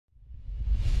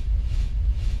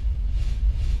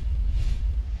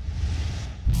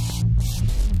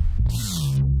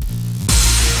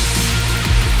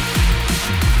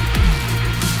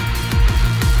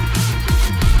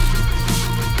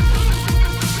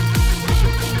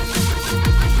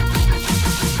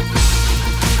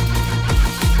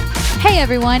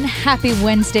everyone, happy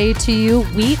Wednesday to you.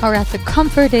 We are at the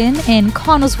Comfort Inn in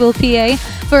Connellsville, PA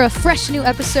for a fresh new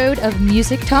episode of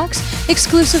Music Talks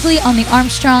exclusively on the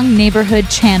Armstrong Neighborhood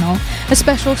Channel. A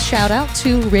special shout out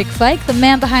to Rick Fike, the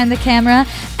man behind the camera,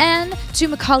 and to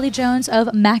Macaulay Jones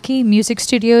of Mackey Music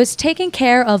Studios, taking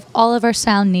care of all of our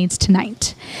sound needs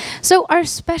tonight. So our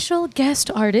special guest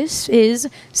artist is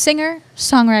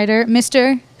singer-songwriter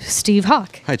Mr. Steve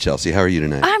Hawk. Hi, Chelsea. How are you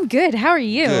tonight? I'm good. How are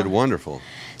you? Good. Wonderful.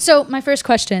 So my first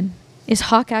question, is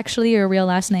Hawk actually your real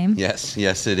last name? Yes,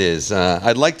 it is.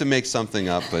 I'd like to make something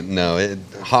up, but no,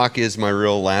 Hawk is my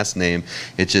real last name.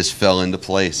 It just fell into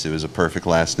place. It was a perfect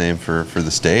last name for the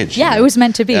stage. Yeah, it was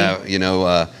meant to be.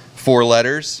 4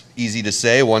 letters, easy to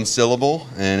say, 1 syllable,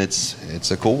 and it's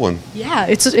a cool one. Yeah,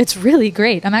 it's really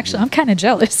great. I'm kind of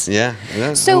jealous. Yeah,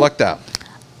 So, I lucked out.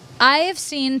 I have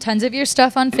seen tons of your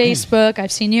stuff on Facebook.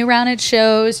 I've seen you around at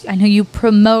shows. I know you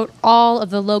promote all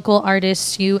of the local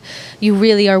artists. You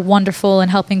really are wonderful in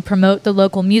helping promote the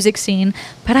local music scene.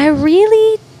 But I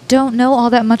really don't know all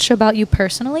that much about you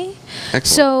personally. Excellent.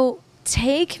 So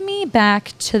take me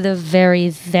back to the very,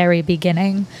 very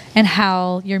beginning and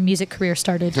how your music career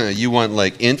started. You want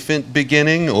like infant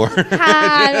beginning or?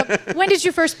 When did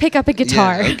you first pick up a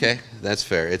guitar? Yeah, okay, that's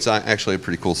fair. It's actually a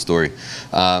pretty cool story.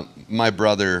 My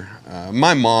brother,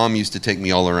 my mom used to take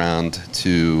me all around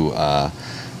to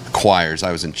choirs.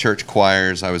 I was in church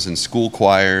choirs. I was in school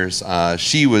choirs.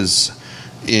 She was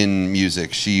in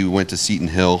music. She went to Seton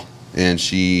Hill, and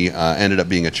she ended up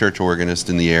being a church organist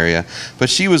in the area. But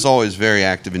she was always very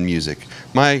active in music.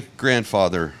 My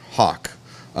grandfather, Hawk,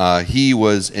 he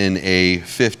was in a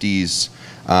 50s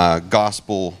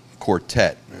gospel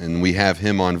quartet, and we have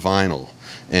him on vinyl.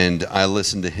 And I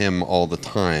listened to him all the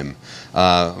time.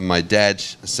 My dad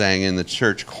sang in the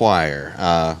church choir.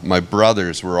 My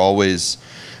brothers were always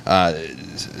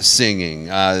singing.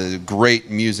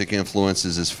 Great music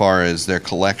influences as far as their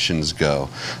collections go.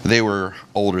 They were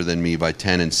older than me by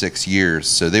 10 and 6 years,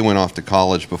 so they went off to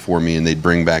college before me, and they'd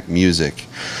bring back music.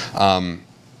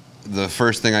 The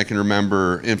first thing I can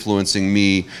remember influencing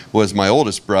me was my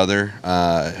oldest brother,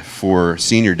 for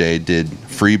senior day, did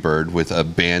Freebird with a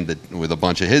band with a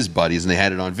bunch of his buddies, and they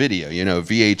had it on video,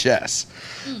 VHS.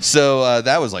 So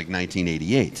that was like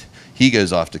 1988. He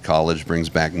goes off to college, brings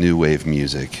back new wave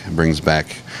music, brings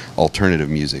back alternative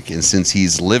music. And since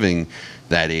he's living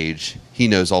that age, he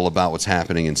knows all about what's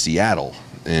happening in Seattle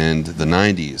and the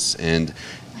 90s. And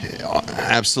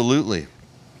absolutely.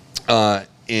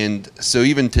 And so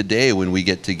even today when we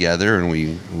get together and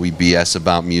we BS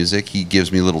about music, he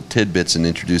gives me little tidbits and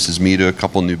introduces me to a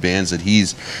couple new bands that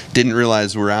he's didn't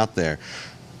realize were out there.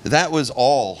 That was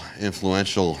all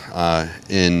influential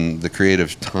in the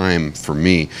creative time for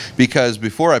me, because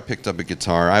before I picked up a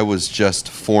guitar, I was just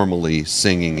formally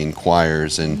singing in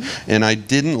choirs, and I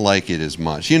didn't like it as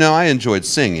much. I enjoyed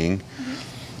singing,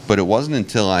 but it wasn't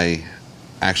until I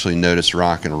actually noticed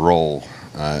rock and roll,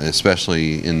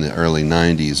 especially in the early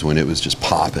 90s when it was just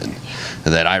popping,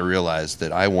 that I realized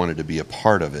that I wanted to be a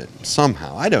part of it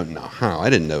somehow. I don't know how. I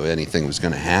didn't know anything was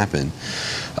going to happen.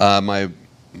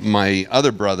 My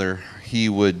other brother, he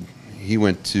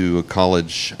went to a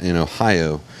college in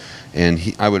Ohio, and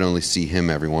I would only see him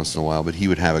every once in a while, but he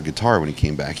would have a guitar when he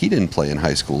came back. He didn't play in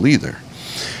high school either.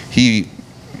 He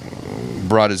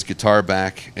brought his guitar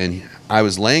back, and I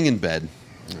was laying in bed,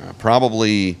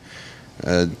 probably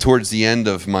towards the end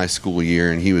of my school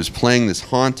year, and he was playing this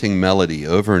haunting melody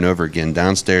over and over again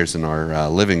downstairs in our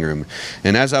living room.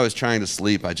 And as I was trying to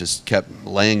sleep, I just kept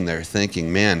laying there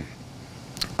thinking, man,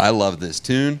 I love this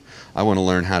tune. I want to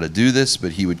learn how to do this,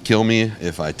 but he would kill me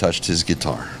if I touched his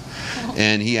guitar.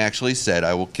 And he actually said,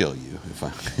 I will kill you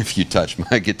if you touch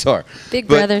my guitar. Big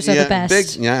brothers are the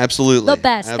best. Yeah, absolutely. The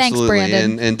best. Absolutely. Thanks,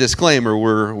 Brandon. And disclaimer,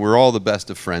 we're all the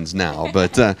best of friends now.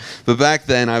 But back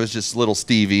then, I was just little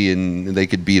Stevie, and they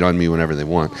could beat on me whenever they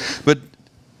want. But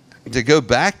to go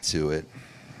back to it,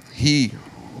 he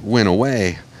went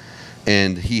away,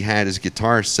 and he had his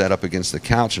guitar set up against the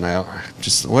couch, and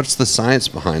what's the science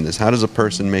behind this? How does a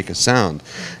person make a sound?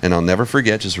 And I'll never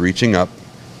forget just reaching up,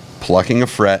 plucking a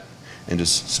fret, and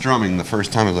just strumming the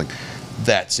first time. I was like,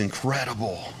 that's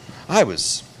incredible. I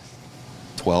was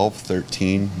 12,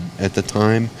 13 at the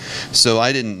time, so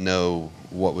I didn't know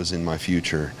what was in my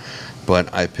future.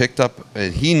 But I picked up,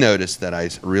 and he noticed that I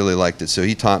really liked it, so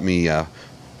he taught me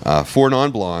 4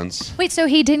 non-blondes. Wait, so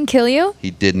he didn't kill you?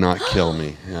 He did not kill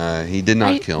me. He did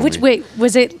not kill me. Wait,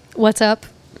 was it What's Up?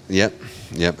 Yep,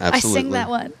 absolutely. I sing that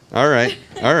one. All right.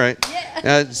 Yeah.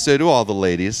 So do all the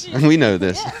ladies. We know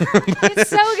this. It's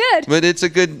so good. But it's a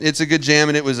good jam,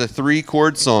 and it was a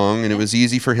 3-chord song, and it was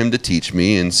easy for him to teach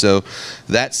me. And so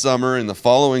that summer and the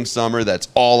following summer, that's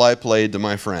all I played to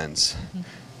my friends.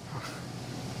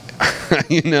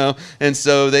 You know, and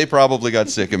so they probably got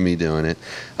sick of me doing it.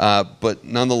 But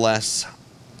nonetheless,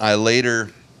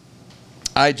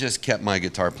 I just kept my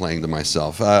guitar playing to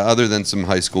myself. Other than some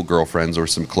high school girlfriends or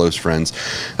some close friends,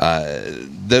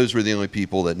 those were the only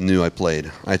people that knew I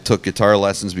played. I took guitar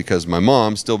lessons because my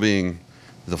mom, still being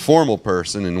the formal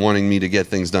person and wanting me to get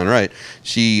things done right,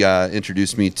 she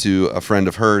introduced me to a friend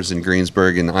of hers in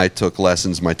Greensburg, and I took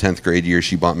lessons my 10th grade year.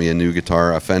 She bought me a new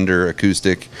guitar, a Fender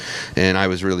acoustic, and I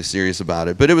was really serious about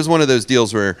it. But it was one of those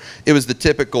deals where it was the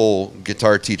typical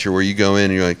guitar teacher where you go in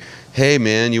and you're like, hey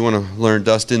man, you want to learn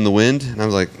Dust in the Wind? And I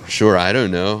was like, sure, I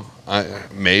don't know.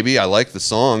 Maybe I like the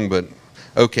song, but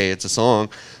okay, it's a song.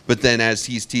 But then as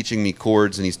he's teaching me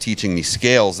chords and he's teaching me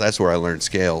scales, that's where I learned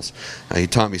scales. He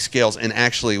taught me scales, and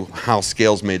actually how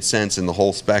scales made sense in the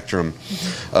whole spectrum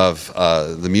of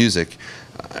the music.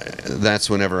 That's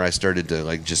whenever I started to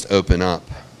like just open up.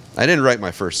 I didn't write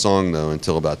my first song though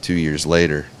until about 2 years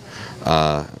later.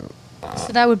 So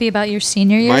that would be about your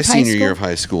senior year of high school? My senior year of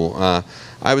high school.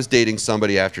 I was dating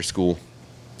somebody after school,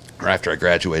 or after I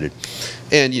graduated,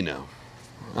 and you know,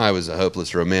 I was a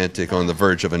hopeless romantic on the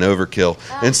verge of an overkill,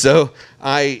 and so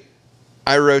I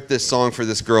wrote this song for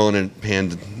this girl, and it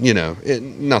panned, you know,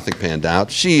 nothing panned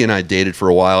out. She and I dated for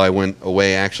a while. I went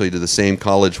away actually to the same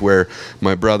college where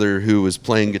my brother, who was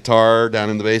playing guitar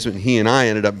down in the basement, he and I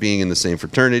ended up being in the same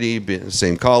fraternity, the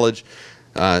same college,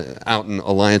 out in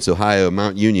Alliance, Ohio,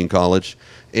 Mount Union College,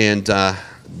 and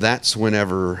that's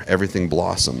whenever everything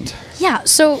blossomed. Yeah,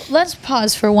 so let's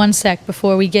pause for 1 sec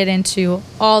before we get into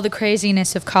all the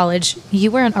craziness of college.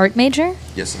 You were an art major?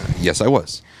 Yes, I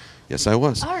was. Yes, I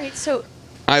was. All right, so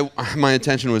my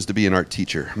intention was to be an art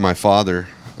teacher. My father,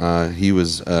 he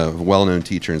was a well-known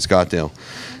teacher in Scottsdale,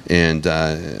 and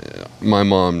my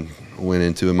mom went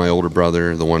into it. My older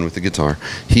brother, the one with the guitar,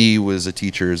 he was a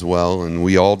teacher as well, and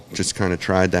we all just kind of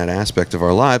tried that aspect of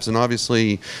our lives. And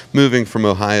obviously moving from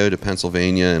Ohio to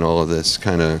Pennsylvania and all of this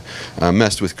kind of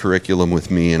messed with curriculum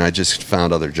with me, and I just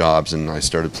found other jobs, and I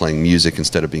started playing music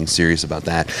instead of being serious about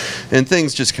that, and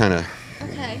things just kind of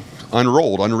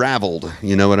unraveled,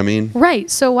 you know what I mean? Right.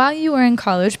 So while you were in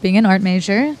college being an art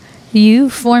major, you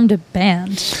formed a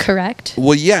band, correct?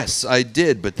 Well, yes, I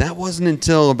did, but that wasn't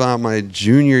until about my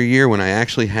junior year when I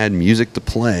actually had music to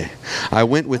play. I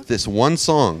went with this one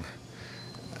song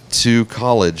to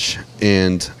college,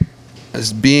 and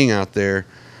as being out there,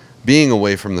 being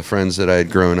away from the friends that I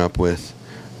had grown up with,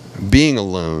 being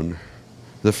alone,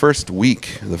 the first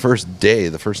week, the first day,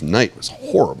 the first night was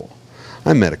horrible.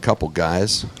 I met a couple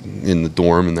guys in the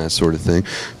dorm and that sort of thing,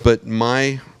 but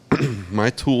my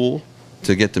tool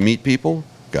to get to meet people,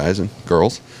 guys and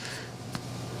girls,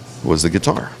 was the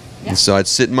guitar. Yeah. And so I'd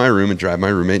sit in my room and drive my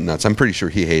roommate nuts. I'm pretty sure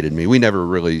he hated me. We never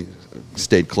really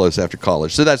stayed close after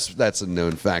college, so that's a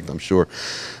known fact, I'm sure.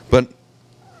 But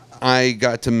I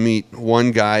got to meet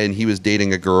one guy, and he was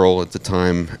dating a girl at the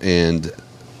time, and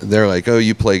they're like, oh,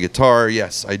 you play guitar?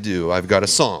 Yes, I do. I've got a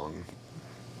song.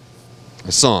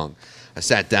 I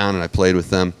sat down and I played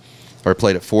with them, or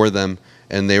played it for them,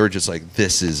 and they were just like,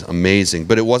 this is amazing.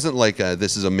 But it wasn't like,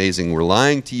 this is amazing, we're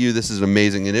lying to you, this is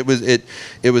amazing. And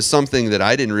it was something that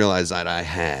I didn't realize that I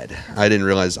had. I didn't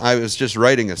realize I was just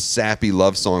writing a sappy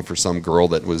love song for some girl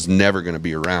that was never going to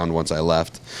be around once I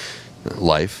left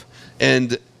life.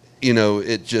 And, you know,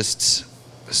 it just,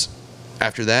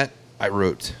 after that, I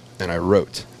wrote, and I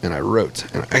wrote, and I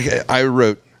wrote. And I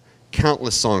wrote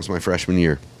countless songs my freshman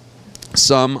year.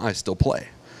 Some I still play.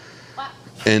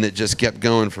 And it just kept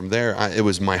going from there. It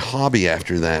was my hobby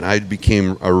after that. I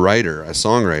became a writer, a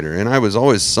songwriter, and I was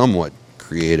always somewhat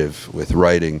creative with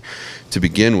writing to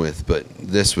begin with, but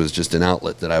this was just an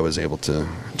outlet that I was able to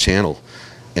channel.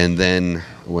 And then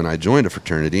when I joined a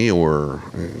fraternity, or,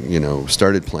 you know,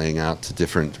 started playing out to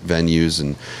different venues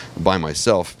and by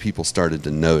myself, people started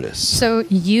to notice. So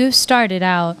you started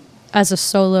out as a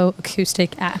solo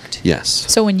acoustic act. Yes.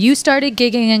 So when you started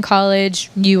gigging in college,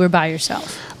 you were by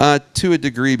yourself? To a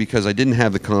degree, because I didn't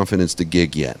have the confidence to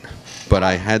gig yet. But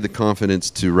I had the confidence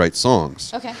to write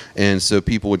songs. Okay. And so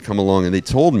people would come along and they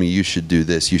told me, you should do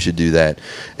this, you should do that.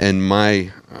 And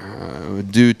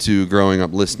due to growing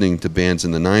up listening to bands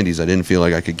in the 90s, I didn't feel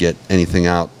like I could get anything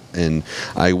out, and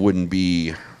I wouldn't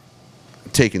be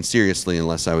taken seriously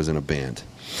unless I was in a band.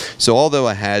 So although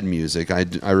I had music,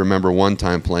 I remember one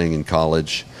time playing in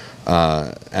college,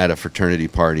 at a fraternity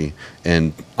party,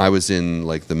 and I was in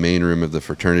like the main room of the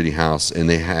fraternity house, and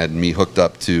they had me hooked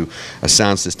up to a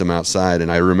sound system outside,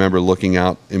 and I remember looking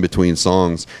out in between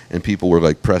songs, and people were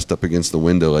like pressed up against the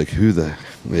window like, who the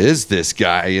is this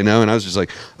guy, you know? And I was just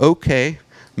like, okay,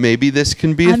 maybe this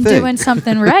can be a thing. I'm doing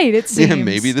something right, it seems. Yeah,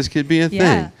 maybe this could be a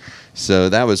thing. So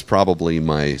that was probably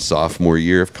my sophomore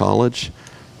year of college.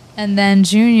 And then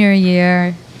junior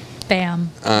year,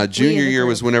 bam. Junior year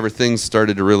was whenever things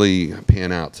started to really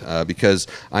pan out, because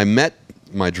I met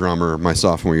my drummer my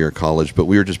sophomore year of college, but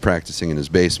we were just practicing in his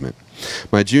basement.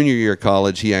 My junior year of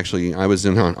college, I was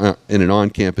in an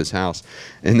on-campus house,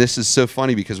 and this is so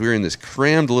funny because we were in this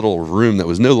crammed little room that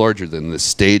was no larger than the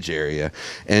stage area,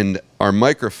 and our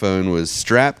microphone was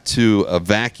strapped to a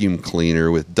vacuum cleaner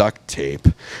with duct tape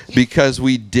because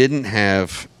we didn't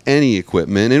have any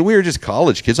equipment, and we were just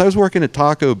college kids. I was working at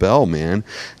Taco Bell, man.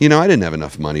 You know, I didn't have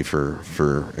enough money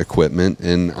for equipment,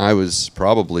 and I was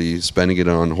probably spending it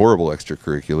on horrible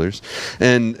extracurriculars.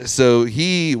 And so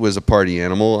he was a party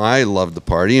animal. I loved the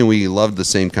party, and we loved the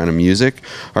same kind of music.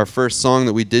 Our first song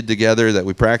that we did together, that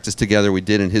we practiced together, we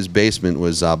did in his basement,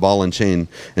 was Ball and Chain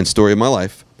and Story of My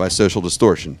Life by Social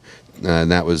Distortion. And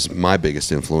that was my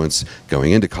biggest influence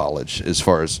going into college as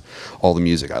far as all the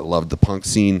music. I loved the punk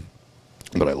scene,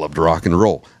 but I loved rock and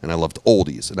roll, and I loved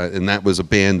oldies, and that was a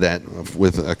band that,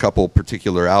 with a couple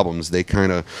particular albums, they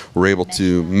kind of were able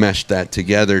to mesh that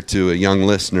together to a young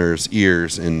listener's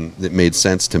ears, and it made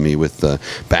sense to me with the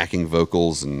backing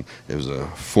vocals, and it was a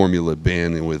formula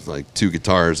band with like 2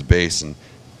 guitars, a bass, and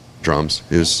drums.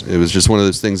 It was just one of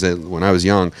those things that when I was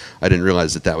young, I didn't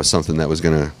realize that was something that I was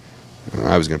gonna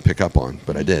pick up on,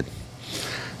 but I did.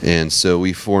 And so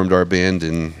we formed our band,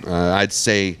 and I'd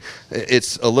say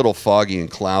it's a little foggy and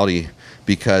cloudy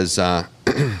because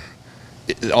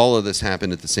all of this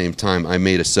happened at the same time. I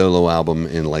made a solo album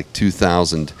in like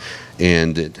 2000,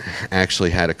 and it actually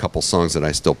had a couple songs that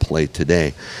I still play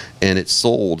today, and it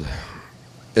sold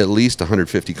at least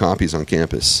 150 copies on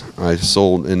campus. I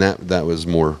sold, and that was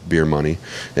more beer money.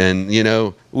 And, you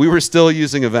know, we were still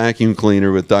using a vacuum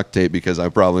cleaner with duct tape because I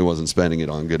probably wasn't spending it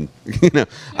on good, you know.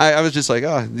 I was just like,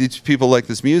 oh, these people like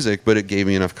this music, but it gave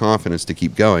me enough confidence to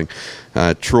keep going.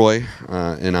 Troy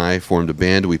and I formed a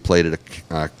band. We played at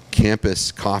a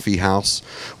campus coffee house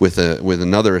with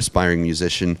another aspiring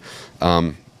musician.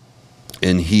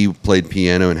 And he played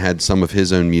piano and had some of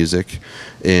his own music,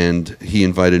 and he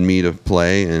invited me to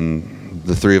play, and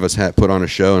the three of us put on a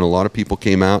show, and a lot of people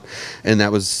came out, and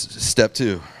that was step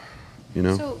 2, you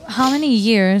know. So how many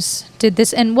years did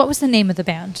this, and what was the name of the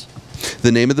band?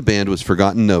 The name of the band was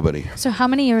Forgotten Nobody. So how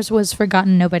many years was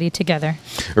Forgotten Nobody together?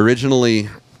 Originally,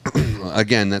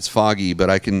 again, that's foggy, but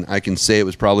I can say it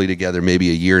was probably together maybe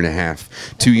a year and a half,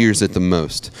 2 years at the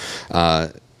most.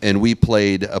 And we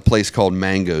played a place called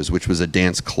Mangoes, which was a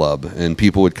dance club, and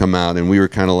people would come out, and we were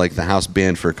kind of like the house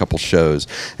band for a couple shows.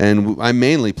 And I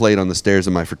mainly played on the stairs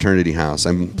of my fraternity house.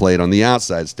 I played on the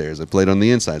outside stairs. I played on the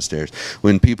inside stairs.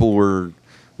 When people were,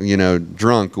 you know,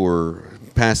 drunk or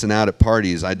passing out at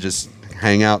parties, I'd just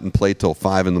hang out and play till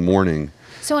 5 in the morning.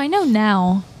 So I know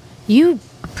now you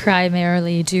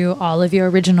primarily do all of your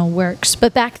original works,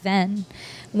 but back then,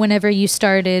 whenever you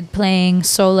started playing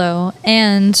solo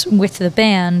and with the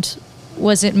band,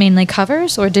 was it mainly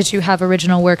covers, or did you have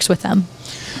original works with them?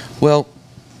 Well,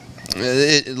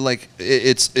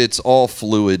 it's all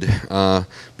fluid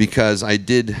because I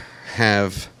did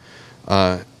have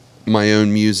my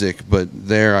own music, but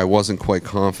there I wasn't quite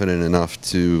confident enough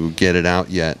to get it out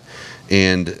yet.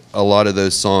 And a lot of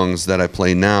those songs that I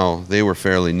play now, they were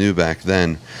fairly new back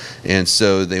then, and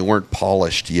so they weren't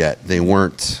polished yet. They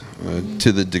weren't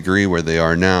to the degree where they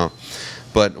are now.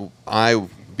 But I,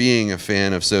 being a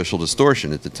fan of Social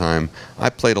Distortion at the time, I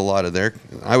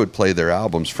would play their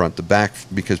albums front to back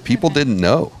because people didn't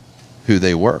know who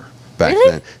they were back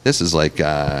then. This is like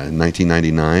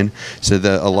 1999, so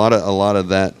a lot of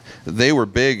that, they were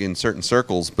big in certain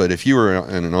circles. But if you were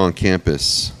in an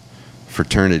on-campus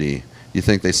fraternity, you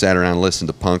think they sat around and listened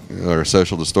to punk or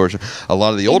Social Distortion? A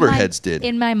lot of the older heads did.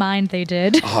 In my mind, they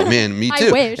did. Oh man, me too.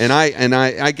 I wish. And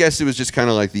I guess it was just kind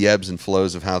of like the ebbs and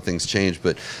flows of how things changed.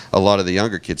 But a lot of the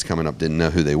younger kids coming up didn't know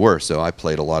who they were, so I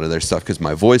played a lot of their stuff because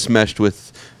my voice meshed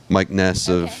with Mike Ness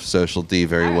of Social D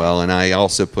very well, and I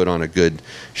also put on a good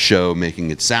show making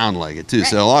it sound like it too. Right.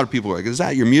 So a lot of people were like, is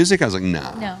that your music? I was like,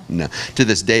 no. To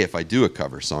this day, if I do a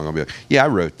cover song, I'll be like, yeah, I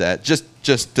wrote that. Just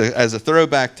as a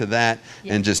throwback to that,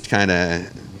 and just kind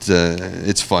of,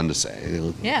 it's fun to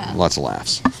say. Yeah. Lots of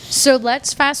laughs. So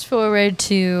let's fast forward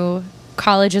to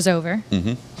college is over.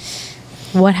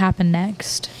 Mm-hmm. What happened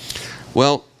next?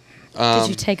 Well, Did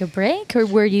you take a break, or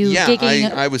were you yeah,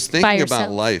 gigging I was by thinking yourself?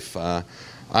 about life.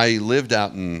 I lived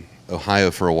out in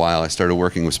Ohio for a while. I started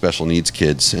working with special needs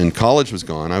kids, and college was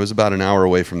gone. I was about an hour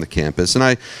away from the campus, and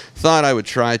I thought I would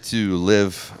try to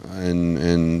live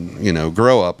and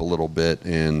grow up a little bit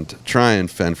and try and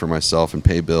fend for myself and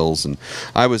pay bills. And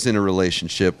I was in a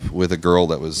relationship with a girl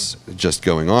that was just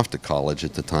going off to college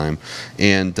at the time,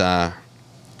 and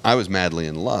I was madly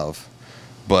in love,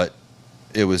 but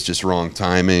it was just wrong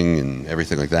timing and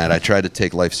everything like that. I tried to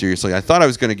take life seriously. I thought I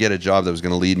was going to get a job that was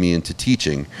going to lead me into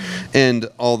teaching. And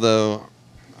although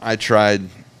I tried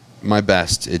my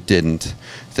best, it didn't.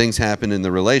 Things happened in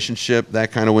the relationship.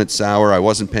 That kind of went sour. I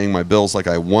wasn't paying my bills like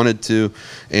I wanted to.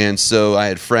 And so I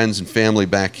had friends and family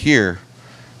back here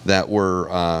that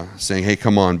were saying, hey,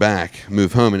 come on back,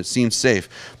 move home, and it seemed safe.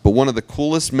 But one of the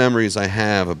coolest memories I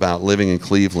have about living in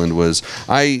Cleveland was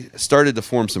I started to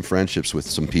form some friendships with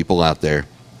some people out there.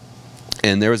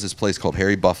 And there was this place called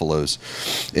Harry Buffalo's,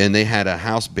 and they had a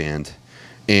house band.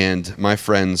 And my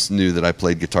friends knew that I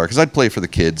played guitar, because I'd play for the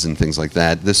kids and things like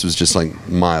that. This was just like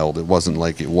mild. It wasn't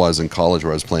like it was in college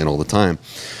where I was playing all the time.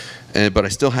 But I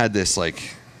still had this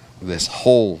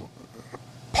whole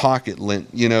pocket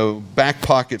lint, back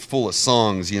pocket full of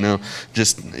songs,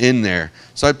 just in there.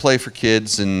 So I'd play for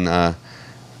kids, and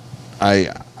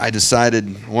I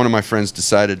decided, one of my friends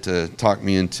decided to talk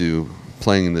me into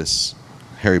playing in this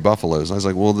Harry Buffalo's. I was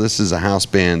like, well, this is a house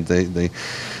band.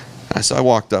 So I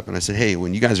walked up and I said, hey,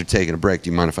 when you guys are taking a break, do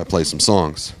you mind if I play some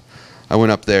songs? I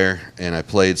went up there and I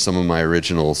played some of my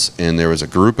originals, and there was a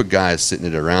group of guys sitting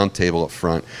at a round table up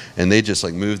front, and they just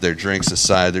like moved their drinks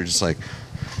aside. They're just like,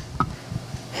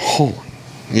 oh,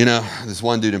 this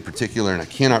one dude in particular, and I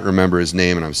cannot remember his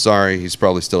name, and I'm sorry, he's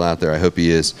probably still out there. I hope he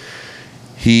is.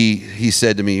 He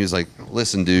said to me, he was like,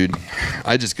 listen, dude,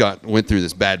 I just went through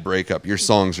this bad breakup. Your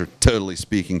songs are totally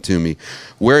speaking to me.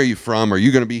 Where are you from? Are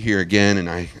you going to be here again? And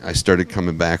I started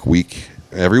coming back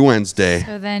every Wednesday.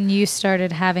 So then you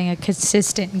started having a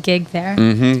consistent gig there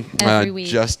every week.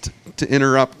 Just to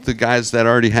interrupt the guys that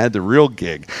already had the real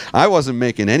gig. I wasn't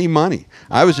making any money.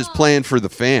 I was just playing for the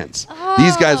fans.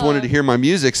 These guys wanted to hear my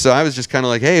music, so I was just kind of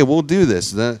like, hey, we'll do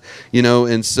this. And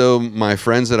so my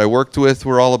friends that I worked with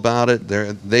were all about it.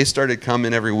 They started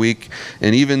coming every week,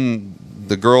 and even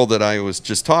the girl that I was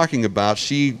just talking about,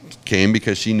 she came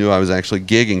because she knew I was actually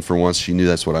gigging for once. She knew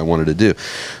that's what I wanted to do.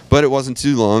 But it wasn't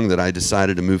too long that I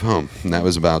decided to move home. And that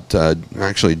was about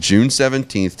actually June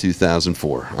 17th,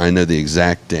 2004. I know the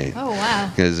exact date. Oh, wow.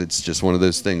 Because it's just one of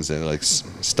those things that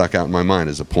stuck out in my mind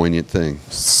as a poignant thing.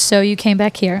 So you came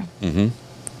back here. Mm-hmm.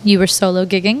 You were solo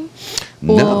gigging?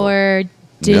 No. Or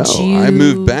did you I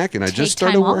moved back and I just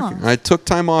started time working. off? I took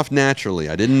time off naturally.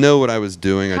 I didn't know what I was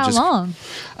doing. How long?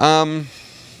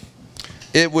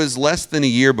 It was less than a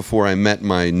year before I met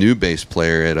my new bass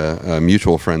player at a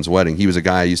mutual friend's wedding. He was a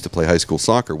guy I used to play high school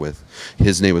soccer with.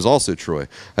 His name was also Troy.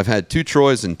 I've had 2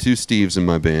 Troys and 2 Steves in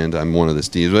my band. I'm one of the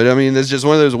Steves. But, I mean, it's just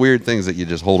one of those weird things that you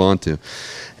just hold on to.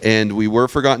 And we were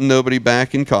Forgotten Nobody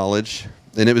back in college.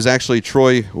 And it was actually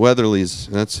Troy Weatherly's,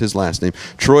 that's his last name,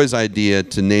 Troy's idea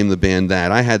to name the band that.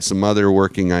 I had some other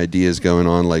working ideas going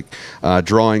on, like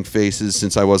drawing faces,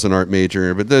 since I was an art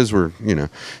major, but those were,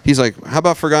 he's like, how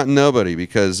about Forgotten Nobody?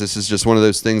 Because this is just one of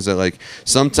those things that,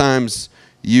 sometimes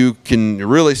you can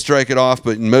really strike it off,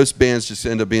 but most bands just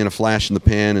end up being a flash in the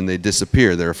pan and they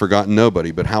disappear. They're a forgotten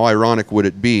nobody. But how ironic would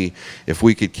it be if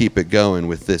we could keep it going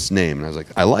with this name? And I was like,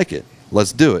 I like it.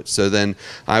 Let's do it. So then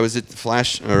I was at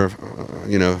flash forward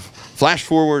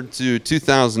to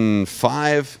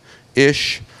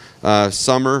 2005-ish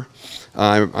summer.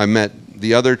 I met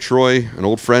the other Troy, an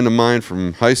old friend of mine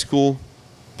from high school,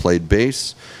 played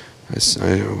bass.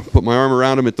 I put my arm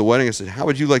around him at the wedding. I said, how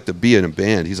would you like to be in a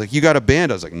band? He's like, you got a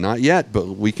band? I was like, not yet, but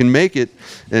we can make it.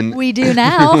 And we do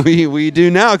now. we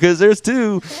do now, because there's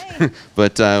 2.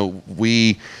 But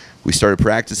we started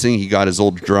practicing. He got his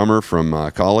old drummer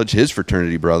from college, his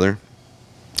fraternity brother,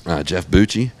 Jeff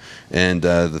Bucci. And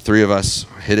the 3 of us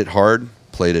hit it hard,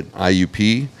 played at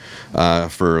IUP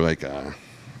for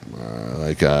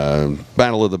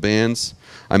Battle of the Bands.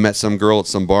 I met some girl at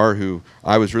some bar who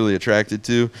I was really attracted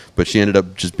to, but she ended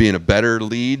up just being a better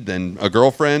lead than a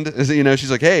girlfriend.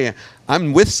 She's like, hey,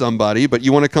 I'm with somebody, but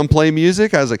you want to come play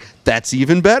music? I was like, that's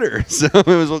even better. So it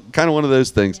was kind of one of those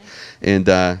things.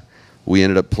 And we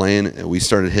ended up playing. We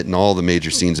started hitting all the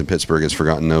major scenes in Pittsburgh as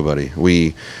Forgotten Nobody.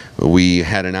 We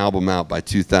had an album out by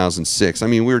 2006. I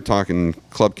mean, we were talking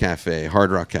Club Cafe,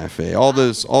 Hard Rock Cafe, all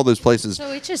those places. So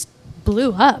it just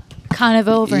blew up kind of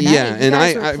overnight. Yeah, and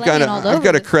I've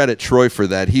got to credit Troy for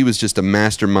that. He was just a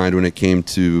mastermind when it came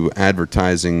to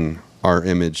advertising our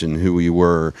image and who we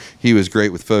were. He was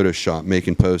great with Photoshop,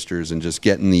 making posters and just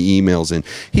getting the emails in.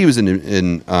 He was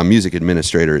a music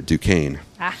administrator at Duquesne.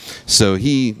 So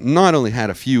he not only had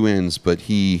a few ins, but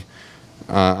he,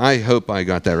 I hope I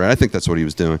got that right. I think that's what he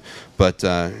was doing. But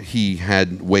he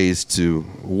had ways to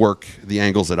work the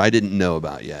angles that I didn't know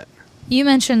about yet. You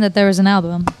mentioned that there was an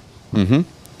album. Mm-hmm.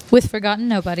 With Forgotten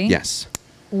Nobody. Yes.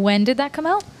 When did that come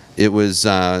out? It was,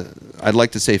 I'd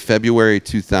like to say February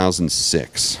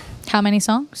 2006. How many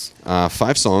songs?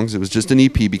 5 songs. It was just an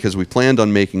EP because we planned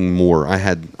on making more. I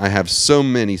have so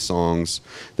many songs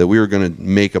that we were going to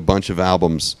make a bunch of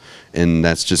albums, and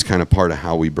that's just kind of part of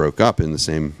how we broke up in the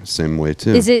same way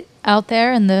too. Is it out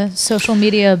there in the social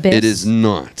media abyss? It is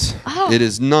not. Oh. It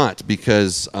is not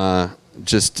because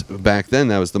just back then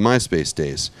that was the MySpace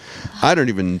days. I don't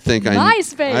even think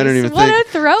MySpace. I don't even what think. A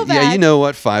throwback. Yeah, you know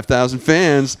what? 5,000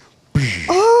 fans.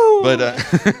 Oh. But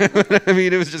I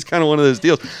mean, it was just kind of one of those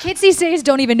deals. Kids these days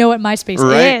don't even know what MySpace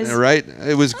is. Right.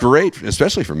 It was great,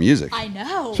 especially for music. I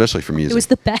know. Especially for music. It was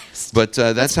the best. But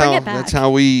that's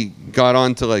how we got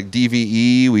onto like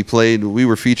DVE. We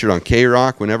were featured on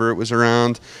K-Rock whenever it was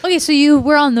around. Okay, so you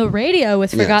were on the radio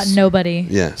with Forgotten Nobody.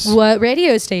 Yes. What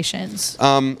radio stations?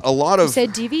 A lot of. You said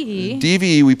DVE.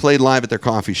 DVE. We played live at their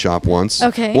coffee shop once.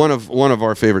 Okay. One of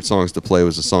our favorite songs to play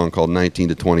was a song called 19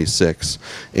 to 26,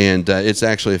 and it's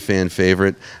actually a fan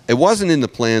favorite. It wasn't in the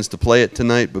plans to play it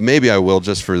tonight, but maybe I will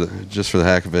just for the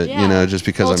heck of it, just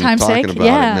because I'm talking about it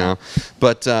now.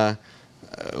 But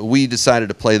we decided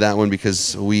to play that one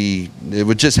because it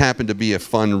would just happen to be a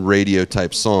fun radio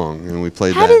type song, and we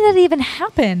played that. How did that even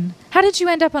happen? How did you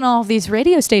end up on all of these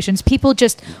radio stations? People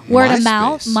just word of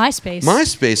mouth,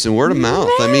 MySpace and word of mouth.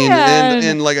 I mean,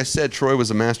 and like I said, Troy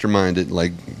was a mastermind at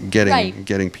like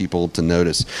getting people to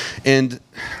notice, and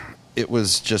it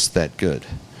was just that good.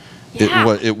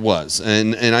 Yeah. It was,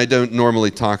 and I don't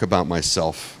normally talk about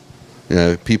myself.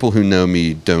 People who know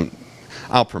me don't.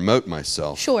 I'll promote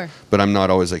myself. Sure. But I'm not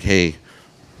always like, hey,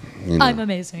 I'm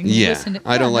amazing. Yeah.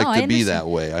 I don't like to be that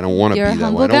way. I don't want to be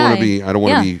that way. I don't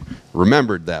want to be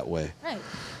remembered that way. Right.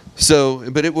 So,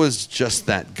 but it was just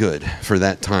that good for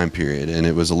that time period, and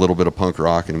it was a little bit of punk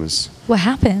rock, and it was. What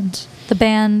happened? The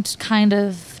band kind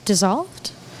of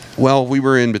dissolved? Well, we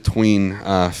were in between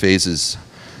phases.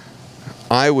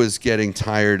 I was getting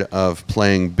tired of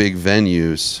playing big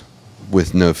venues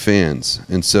with no fans.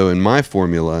 And so in my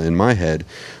formula, in my head,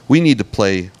 we need to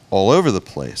play all over the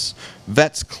place.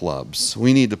 Vets clubs.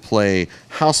 We need to play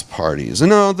house parties.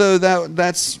 And although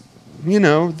that's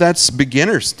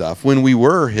beginner stuff, when we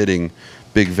were hitting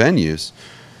big venues,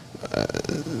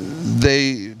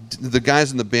 the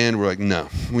guys in the band were like, no,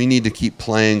 we need to keep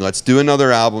playing. Let's do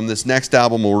another album. This next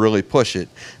album will really push it.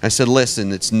 I said, listen,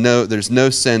 there's no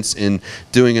sense in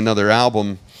doing another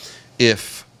album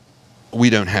if we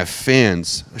don't have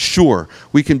fans. Sure,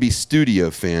 we can be studio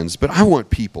fans, but I want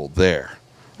people there.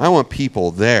 I want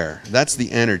people there. That's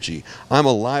the energy. I'm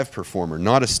a live performer,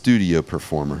 not a studio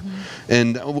performer. Mm-hmm.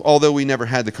 And although we never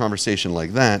had the conversation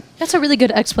like that. That's a really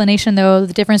good explanation, though,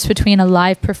 the difference between a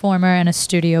live performer and a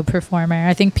studio performer.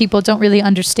 I think people don't really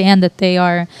understand that they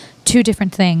are two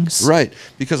different things. Right,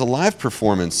 because a live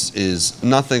performance is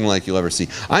nothing like you'll ever see.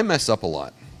 I mess up a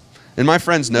lot. And my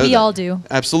friends know that. We all do.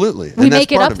 Absolutely. We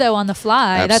make it up, though, on the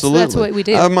fly. Absolutely. That's what we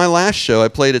do. My last show, I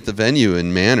played at the venue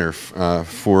in Manor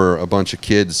for a bunch of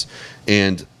kids,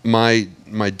 and my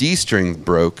D string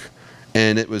broke,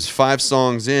 and it was 5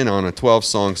 songs in on a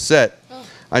 12-song set. Oh.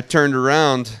 I turned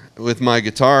around with my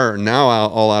guitar, now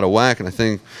all out of whack,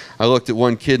 and I looked at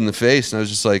one kid in the face, and I was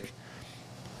just like,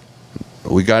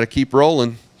 we got to keep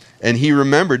rolling. And he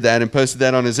remembered that and posted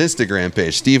that on his Instagram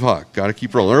page. Steve Hawk, got to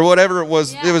keep rolling, or whatever it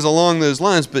was. Yeah. It was along those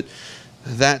lines, but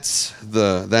that's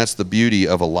the beauty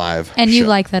of a live and show. You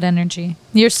like that energy.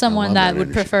 You're someone that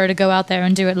would prefer to go out there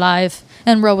and do it live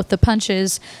and roll with the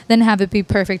punches than have it be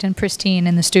perfect and pristine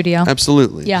in the studio.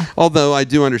 Absolutely. Yeah. Although I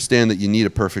do understand that you need a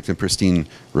perfect and pristine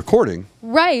recording.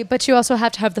 Right, but you also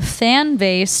have to have the fan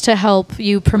base to help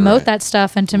you promote that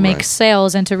stuff and to make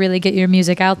sales and to really get your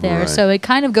music out there. Right. So it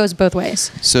kind of goes both ways.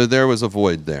 So there was a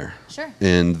void there. Sure.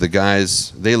 And the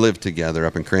guys, they lived together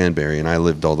up in Cranberry, and I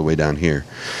lived all the way down here.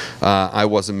 I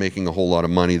wasn't making a whole lot of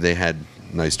money. They had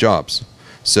nice jobs.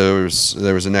 So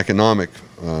there was an economic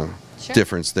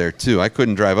difference there, too. I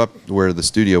couldn't drive up where the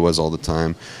studio was all the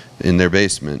time in their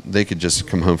basement. They could just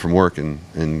come home from work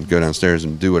and go downstairs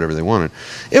and do whatever they wanted.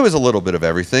 It was a little bit of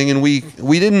everything, and we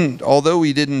didn't, although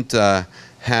we didn't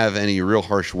have any real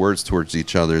harsh words towards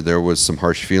each other, there was some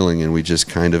harsh feeling, and we just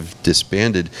kind of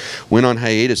disbanded, went on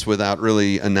hiatus without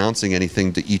really announcing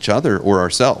anything to each other or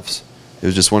ourselves. it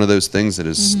was just one of those things that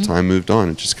as time moved on,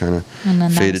 it just kind of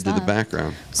faded to the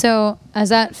background. So as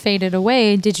that faded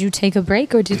away, did you take a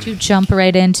break or did you jump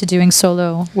right into doing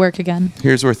solo work again?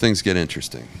 Here's where things get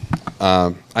interesting.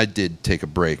 I did take a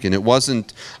break, and it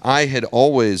wasn't, I had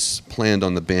always planned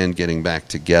on the band getting back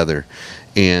together,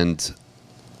 and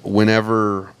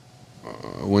whenever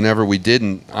we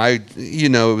didn't,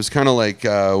 it was kind of like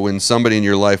when somebody in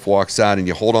your life walks out and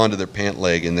you hold on to their pant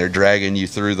leg and they're dragging you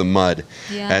through the mud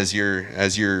as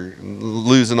you're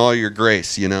losing all your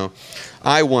grace,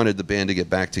 I wanted the band to get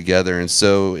back together, and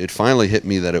so it finally hit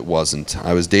me that it wasn't.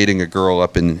 I was dating a girl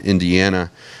up in Indiana,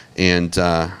 and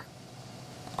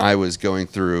I was going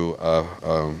through,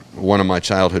 one of my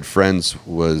childhood friends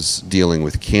was dealing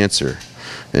with cancer.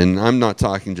 And I'm not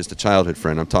talking just a childhood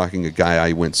friend. I'm talking a guy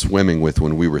I went swimming with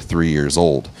when we were 3 years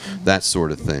old, that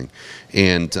sort of thing.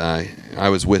 And I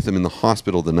was with him in the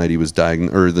hospital the night he was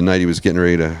the night he was getting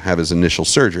ready to have his initial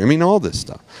surgery. I mean, all this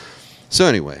stuff. So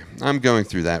anyway, I'm going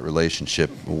through that relationship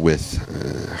with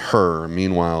her.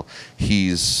 Meanwhile,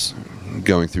 he's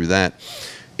going through that.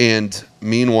 And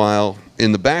meanwhile,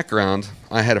 in the background,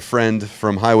 I had a friend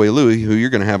from Highway Louie, who you're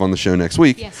going to have on the show next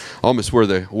week. Yes. I almost wore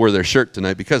their shirt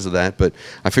tonight because of that, but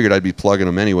I figured I'd be plugging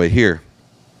them anyway here.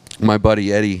 My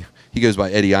buddy Eddie, he goes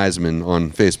by Eddie Eisman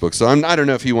on Facebook, so I don't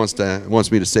know if he wants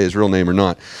me to say his real name or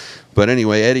not. But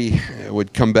anyway, Eddie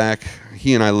would come back.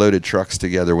 He and I loaded trucks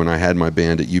together when I had my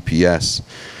band at UPS,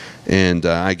 and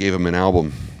I gave him an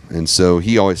album. And so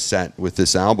he always sat with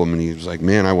this album, and he was like,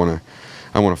 man, I want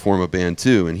to form a band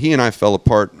too. And he and I fell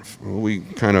apart. We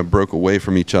kind of broke away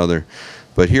from each other.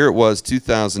 But here it was,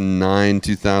 2009,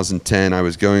 2010. I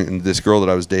was going, this girl that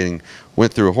I was dating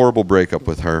went through a horrible breakup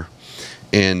with her.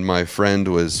 And my friend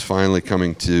was finally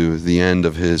coming to the end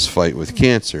of his fight with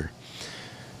cancer.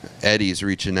 Eddie's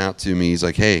reaching out to me. He's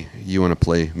like, hey, you want to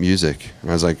play music? And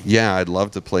I was like, yeah, I'd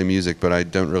love to play music, but I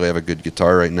don't really have a good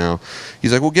guitar right now.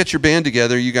 He's like, well, get your band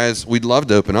together. You guys, we'd love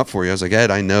to open up for you. I was like,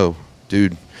 Ed, I know,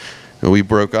 dude. And we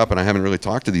broke up, and I haven't really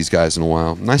talked to these guys in a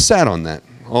while. And I sat on that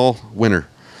all winter.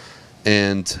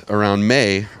 And around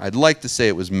May, I'd like to say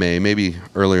it was May, maybe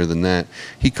earlier than that,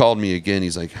 he called me again.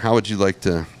 He's like, how would you like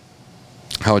to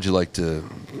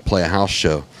play a house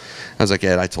show? I was like,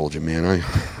 Ed, I told you, man,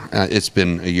 it's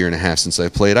been a year and a half since I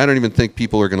played. I don't even think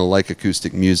people are going to like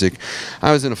acoustic music.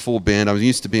 I was in a full band. I was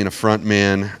used to being a front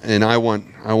man, and I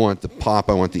want the pop,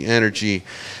 I want the energy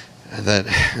that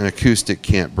an acoustic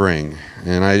can't bring.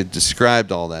 And I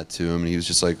described all that to him, and he was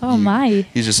just like, oh my.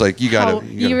 He's just like, you gotta.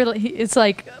 It's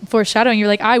like foreshadowing. You're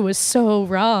like, I was so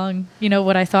wrong. You know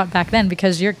what I thought back then,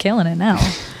 because you're killing it now.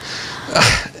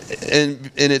 And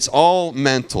it's all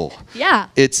mental. Yeah.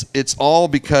 It's all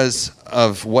because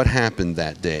of what happened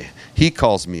that day. He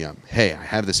calls me up. Hey, I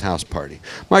have this house party.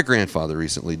 My grandfather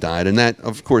recently died, and that,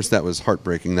 of course, that was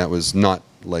heartbreaking. That was not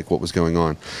like what was going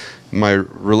on. My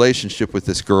relationship with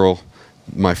this girl,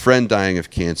 my friend dying of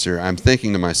cancer, I'm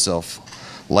thinking to myself,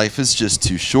 life is just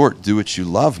too short. Do what you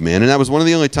love, man. And that was one of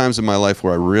the only times in my life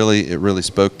where it really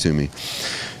spoke to me.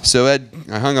 So Ed,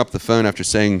 I hung up the phone after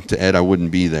saying to Ed I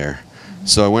wouldn't be there.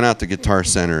 So I went out to Guitar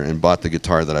Center and bought the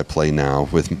guitar that I play now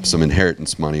with some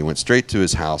inheritance money. Went straight to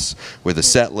his house with a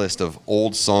set list of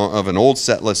an old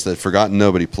set list that Forgotten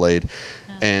Nobody played.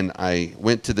 And I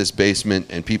went to this basement,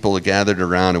 and people had gathered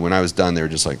around, and when I was done, they were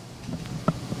just like...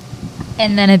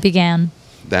 And then it began.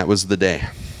 That was the day.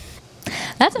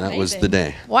 That's amazing. That was the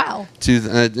day. Wow.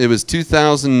 It was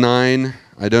 2009.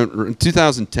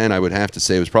 2010, I would have to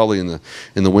say. It was probably in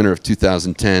the winter of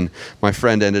 2010. My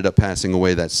friend ended up passing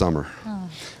away that summer,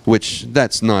 which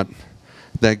that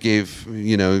gave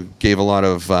a lot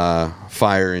of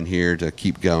fire in here to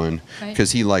keep going,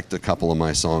 because he liked a couple of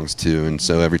my songs too. And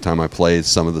so every time I played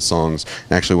some of the songs,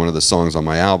 actually one of the songs on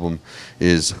my album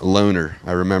is Loner.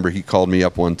 I remember he called me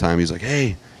up one time. He's like,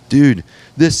 hey, dude,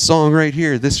 this song right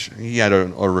here, he had a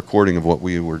recording of what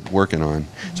we were working on.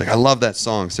 It's like, I love that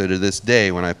song. So to this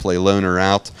day, when I play Loner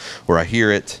out or I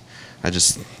hear it, I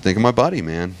just think of my buddy,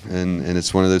 man. And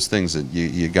it's one of those things that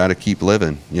you got to keep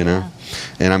living, you know?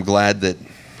 And I'm glad that,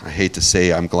 I hate to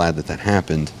say I'm glad that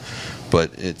happened,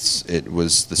 but it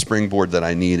was the springboard that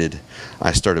I needed.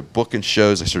 I started booking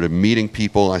shows. I started meeting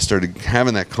people. I started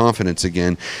having that confidence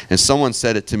again. And someone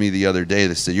said it to me the other day.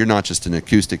 They said, you're not just an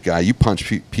acoustic guy. You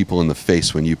punch people in the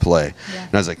face when you play. Yeah.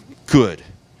 And I was like, good,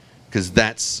 because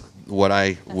that's what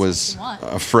I was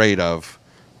afraid of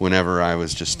whenever I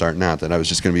was just starting out, that I was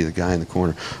just going to be the guy in the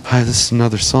corner. Hi, this is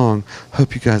another song.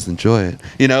 Hope you guys enjoy it.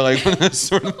 You know, like one of those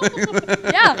sort of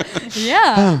things.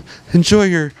 Yeah. Oh, enjoy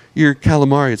your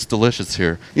calamari. It's delicious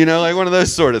here. You know, like one of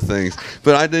those sort of things.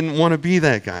 But I didn't want to be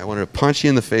that guy. I wanted to punch you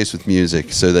in the face with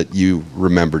music so that you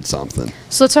remembered something.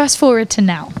 So let's fast forward to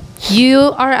now. You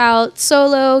are out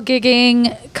solo,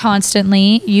 gigging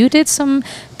constantly. You did some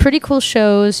pretty cool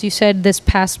shows. You said this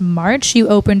past March you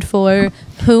opened for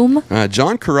whom?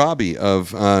 John Corabi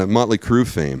of Motley Crue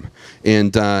fame.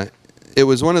 And it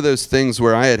was one of those things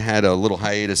where I had a little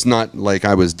hiatus, not like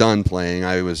I was done playing.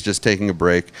 I was just taking a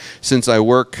break. Since I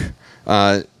work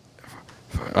for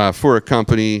a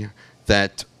company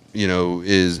that, you know,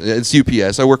 it's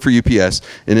UPS. I work for UPS,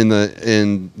 and in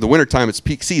the wintertime it's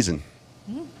peak season.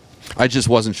 I just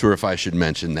wasn't sure if I should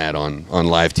mention that on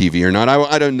live TV or not.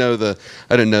 I don't know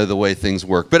the way things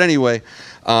work. But anyway,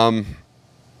 I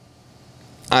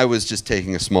was just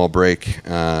taking a small break,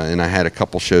 and I had a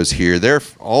couple shows here. There,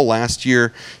 all last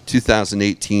year,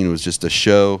 2018 was just a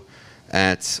show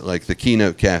at like the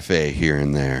Keynote Cafe here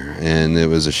and there, and it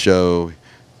was a show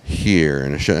here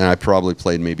and I probably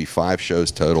played maybe 5 shows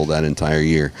total that entire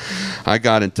year. I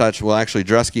got in touch, well actually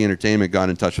Drusky Entertainment got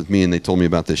in touch with me and they told me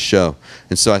about this show,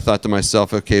 and so I thought to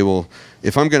myself, okay, well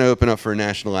if I'm going to open up for a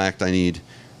national act, I need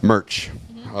merch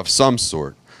of some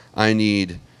sort. I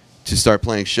need to start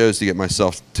playing shows to get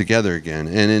myself together again,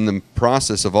 and in the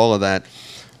process of all of that,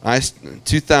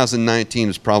 2019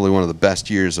 was probably one of the best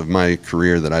years of my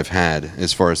career that I've had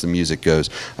as far as the music goes.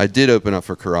 I did open up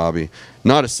for Corabi.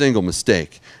 Not a single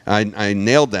mistake. I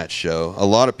nailed that show. A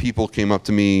lot of people came up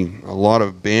to me. A lot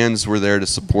of bands were there to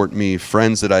support me,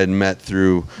 friends that I had met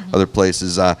through other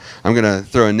places. I'm going to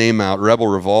throw a name out, Rebel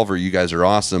Revolver. You guys are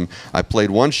awesome. I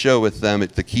played one show with them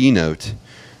at the Keynote,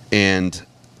 and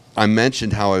I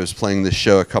mentioned how I was playing this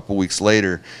show a couple weeks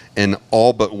later, and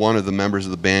all but one of the members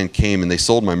of the band came, and they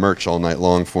sold my merch all night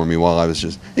long for me while I was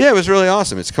just, it was really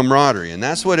awesome. It's camaraderie, and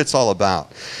that's what it's all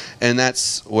about. And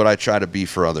that's what I try to be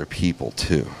for other people,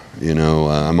 too. You know,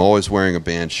 I'm always wearing a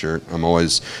band shirt. I'm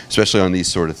always, especially on these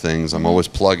sort of things, I'm always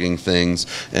plugging things,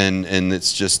 and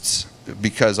it's just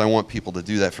because I want people to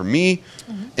do that for me,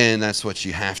 and that's what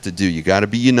you have to do. You got to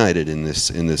be united in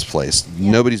this place.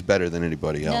 Yeah. Nobody's better than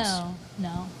anybody else.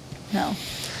 No.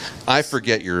 I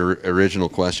forget your original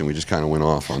question. We just kind of went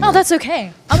off on that. Oh, that's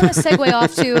okay. I'm going to segue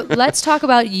off to, let's talk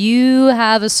about, you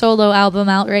have a solo album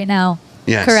out right now.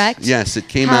 Yes. Correct? Yes, it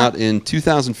came out in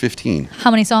 2015.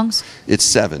 How many songs? It's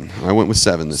 7. I went with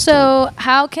 7 this time. So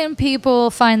how can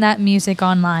people find that music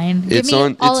online? It's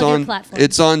on platforms.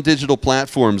 It's on digital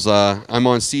platforms. I'm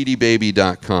on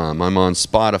cdbaby.com. I'm on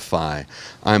Spotify.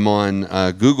 I'm on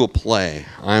Google Play.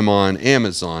 I'm on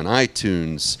Amazon,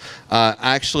 iTunes.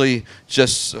 Actually,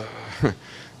 just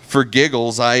for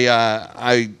giggles,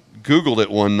 I Googled it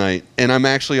one night, and I'm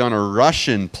actually on a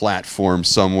Russian platform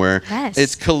somewhere. Yes.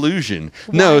 It's collusion.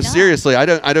 Why no, not? Seriously, I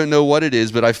don't know what it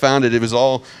is, but I found it. It was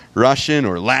all Russian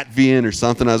or Latvian or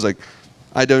something. I was like,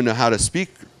 I don't know how to speak,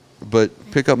 but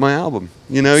pick up my album.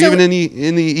 You know, so even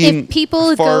in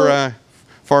the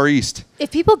far east. If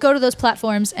people go to those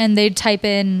platforms and they type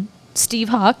in Steve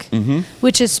Hawk,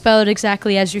 which is spelled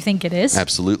exactly as you think it is.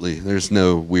 Absolutely. There's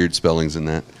no weird spellings in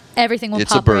that. Everything will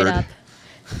pop right up.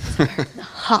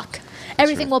 Hawk.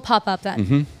 Everything will pop up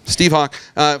then. Steve Hawk.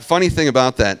 Funny thing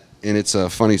about that, and it's a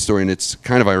funny story, and it's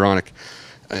kind of ironic.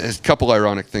 A couple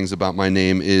ironic things about my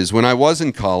name is when I was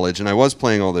in college and I was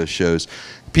playing all those shows,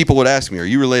 people would ask me, "Are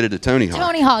you related to Tony Hawk?"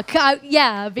 Tony Hawk.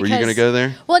 Yeah. Because, were you going to go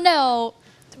there? Well, no,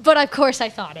 but of course I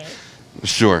thought it.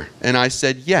 Sure. And I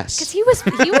said yes. Because he was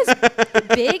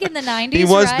big in the 90s, He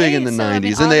was right? big in the 90s. I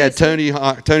mean, and they had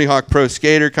Tony Hawk Pro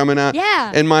Skater coming out.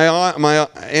 Yeah. And my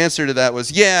answer to that was,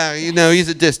 yeah, you know, he's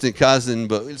a distant cousin,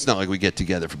 but it's not like we get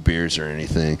together for beers or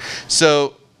anything.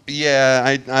 So,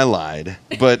 yeah, I lied.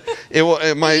 But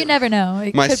you never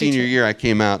know. My senior year, I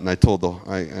came out and I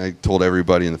told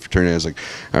everybody in the fraternity, I was like,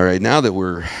 all right, now that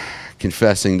we're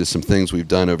confessing to some things we've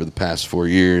done over the past 4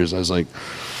 years, I was like,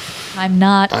 I'm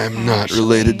not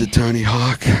related to Tony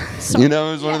Hawk. You know,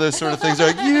 it was one of those sort of things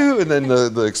like you, and then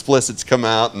the explicits come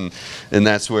out, and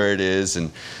that's where it is,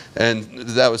 and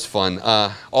that was fun.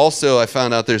 Also, I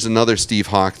found out there's another Steve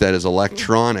Hawk that is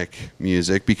electronic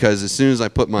music, because as soon as I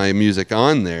put my music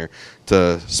on there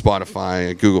to Spotify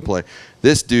and Google Play,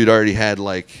 this dude already had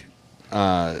like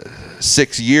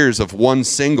 6 years of one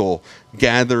single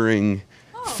gathering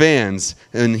fans,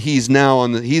 and he's now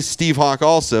he's Steve Hawk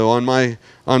also on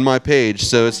my page.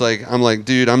 So it's like, I'm like,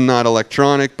 dude, I'm not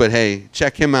electronic, but hey,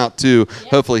 check him out too. Yeah.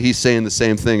 Hopefully he's saying the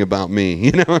same thing about me,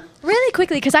 you know? Really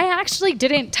quickly, because I actually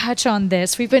didn't touch on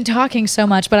this. We've been talking so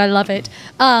much, but I love it.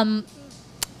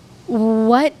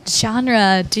 what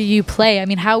genre do you play? I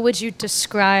mean, how would you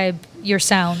describe your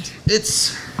sound?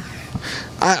 It's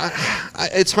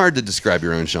it's hard to describe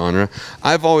your own genre.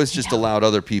 I've always just allowed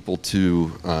other people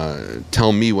to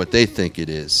tell me what they think it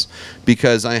is,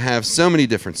 because I have so many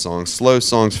different songs: slow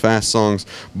songs, fast songs,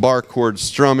 bar chord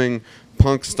strumming,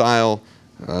 punk style,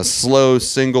 slow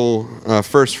single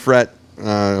first fret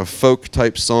folk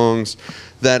type songs,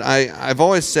 that I've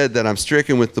always said that I'm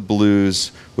stricken with the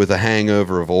blues with a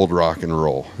hangover of old rock and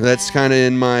roll. That's kind of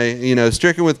in my,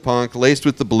 stricken with punk, laced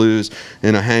with the blues,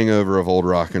 and a hangover of old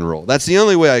rock and roll. That's the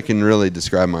only way I can really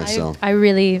describe myself. I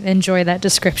really enjoy that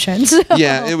description. So.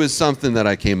 Yeah, it was something that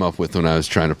I came up with when I was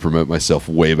trying to promote myself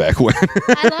way back when.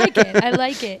 I like it. I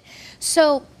like it.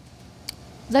 So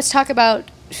let's talk about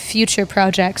future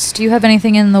projects. Do you have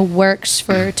anything in the works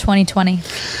for 2020?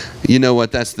 You know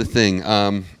what? That's the thing.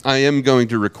 I am going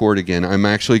to record again. I'm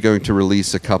actually going to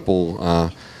release a couple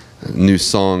new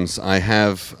songs. I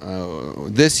have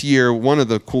this year. One of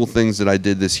the cool things that I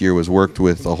did this year was worked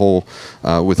with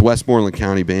with Westmoreland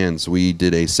County bands. We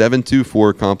did a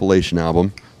 724 compilation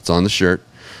album. It's on the shirt.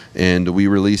 And we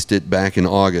released it back in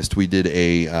August. We did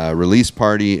a release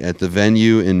party at the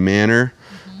venue in Manor.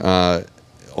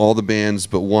 All the bands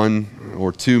but one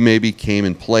or two maybe came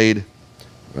and played.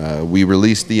 We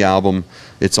released the album.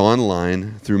 It's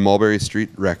online through Mulberry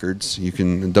Street Records. You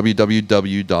can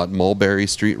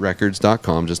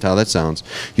www.mulberrystreetrecords.com, just how that sounds.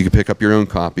 You can pick up your own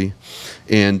copy.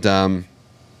 And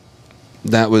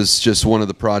that was just one of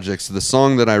the projects. The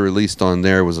song that I released on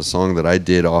there was a song that I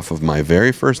did off of my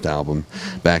very first album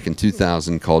back in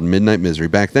 2000 called Midnight Misery.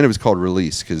 Back then it was called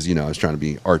Release because, I was trying to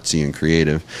be artsy and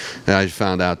creative. And I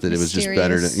found out that it was just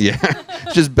better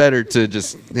to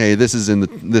just, hey, this is in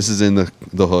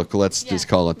the hook. Let's just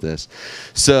call it this.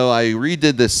 So I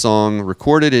redid this song,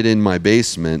 recorded it in my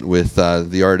basement with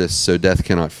the artist So Death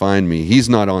Cannot Find Me. He's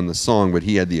not on the song, but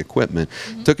he had the equipment.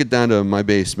 Took it down to my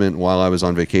basement while I was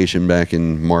on vacation back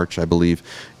in March, I believe,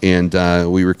 and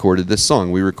we recorded this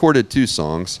song. We recorded two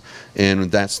songs,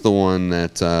 and that's the one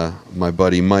that my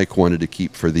buddy Mike wanted to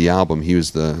keep for the album. He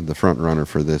was the front runner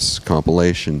for this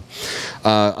compilation.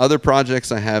 Other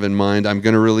projects I have in mind, I'm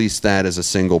going to release that as a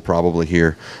single probably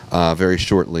here very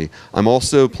shortly. I'm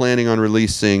also planning on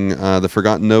releasing the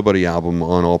Forgotten Nobody album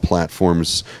on all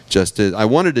platforms. I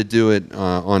wanted to do it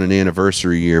on an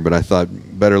anniversary year, but I thought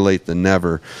better late than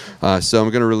never. So I'm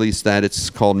going to release that. It's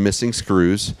called Missing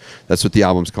Screws. That's what the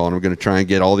album's called. I'm going to try and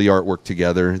get all the artwork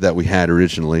together that we had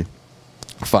originally.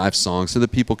 5 songs so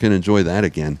that people can enjoy that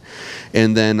again.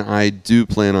 And then I do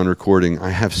plan on recording. I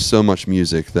have so much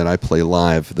music that I play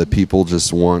live that people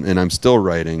just want, and I'm still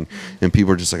writing, and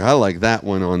people are just like, I like that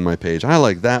one on my page. I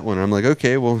like that one. I'm like,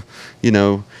 okay, well,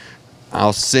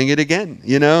 I'll sing it again,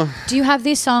 Do you have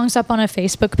these songs up on a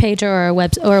Facebook page or a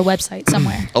website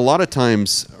somewhere? A lot of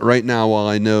times right now,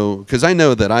 because I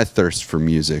know that I thirst for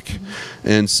music,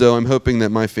 and so I'm hoping that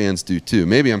my fans do too.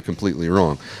 Maybe I'm completely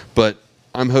wrong, but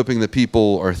I'm hoping that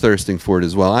people are thirsting for it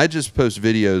as well. I just post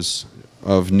videos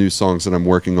of new songs that I'm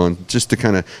working on just to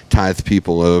kind of tithe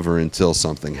people over until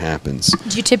something happens.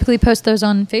 Do you typically post those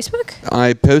on Facebook?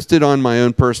 I post it on my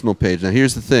own personal page. Now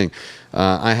here's the thing.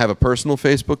 I have a personal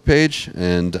Facebook page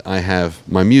and I have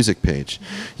my music page.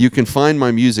 You can find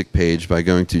my music page by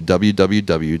going to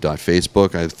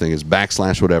www.facebook, I think it's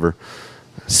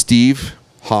 / Steve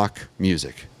Hawk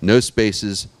Music. No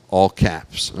spaces, all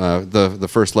caps. The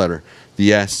first letter,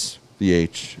 the S, the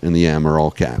H, and the M are all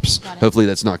caps. Hopefully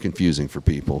that's not confusing for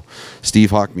people.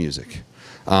 Steve Hawk Music.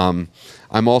 I'm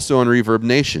also on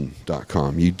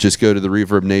ReverbNation.com. You just go to the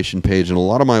Reverb Nation page, and a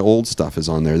lot of my old stuff is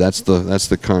on there. That's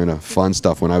the kind of fun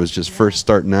stuff. When I was just first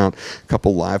starting out, a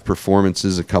couple live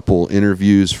performances, a couple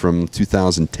interviews from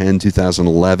 2010,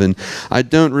 2011. I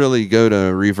don't really go to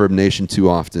Reverb Nation too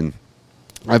often.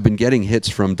 I've been getting hits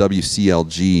from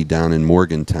WCLG down in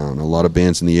Morgantown. A lot of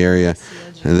bands in the area,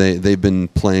 and they've been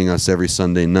playing us every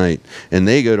Sunday night. And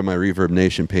they go to my Reverb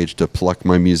Nation page to pluck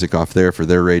my music off there for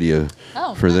their radio,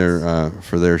 for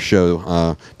their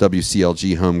show,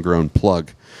 WCLG Homegrown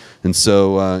Plug. And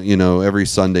so, every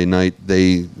Sunday night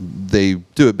they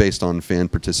do it based on fan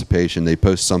participation. They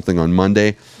post something on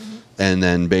Monday, and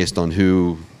then based on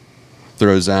who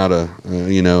throws out a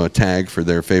tag for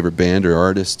their favorite band or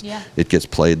artist, it gets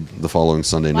played the following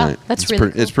Sunday night. It's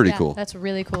pretty cool. That's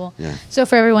really cool. Yeah. So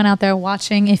for everyone out there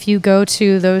watching, if you go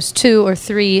to those 2 or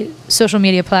 3 social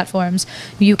media platforms,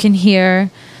 you can hear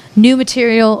new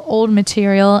material, old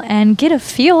material, and get a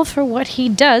feel for what he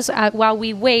does while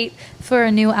we wait for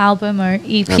a new album or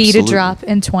EP to drop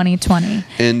in 2020.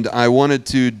 And I wanted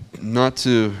to not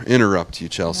to interrupt you,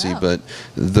 Chelsea, No. but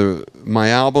my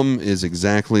album is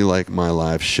exactly like my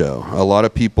live show. A lot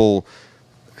of people,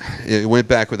 it went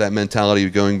back with that mentality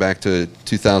of going back to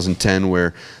 2010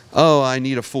 where, oh, I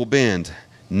need a full band.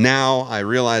 Now I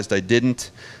realized I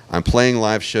didn't. I'm playing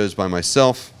live shows by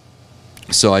myself.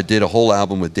 So I did a whole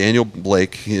album with Daniel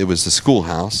Blake. It was the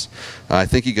Schoolhouse. I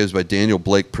think he goes by Daniel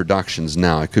Blake Productions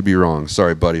now. I could be wrong.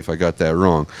 Sorry, buddy, if I got that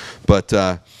wrong. But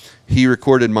he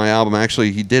recorded my album.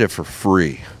 Actually, he did it for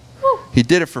free. He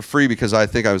did it for free because I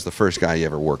think I was the first guy he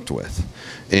ever worked with.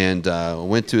 And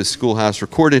went to his schoolhouse,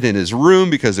 recorded in his room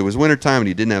because it was wintertime and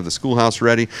he didn't have the schoolhouse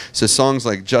ready. So songs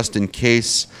like Just in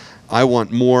Case, I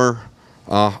Want More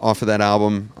off of that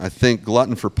album. I think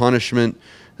Glutton for Punishment.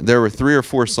 There were 3 or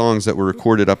 4 songs that were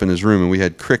recorded up in his room, and we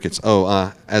had crickets.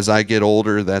 Oh, As I Get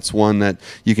Older, that's one that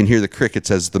you can hear the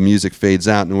crickets as the music fades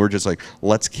out, and we're just like,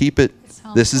 let's keep it.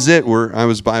 This is it. I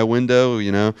was by a window,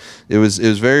 you know. It was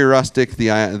very rustic.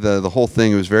 The whole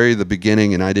thing. It was very the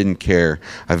beginning, and I didn't care.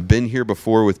 I've been here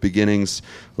before with beginnings.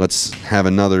 Let's have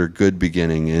another good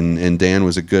beginning. And Dan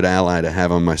was a good ally to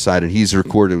have on my side, and he's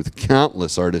recorded with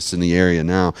countless artists in the area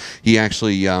now. He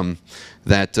actually I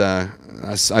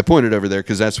pointed over there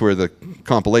because that's where the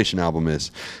compilation album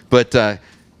is. But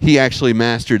he actually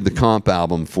mastered the comp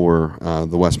album for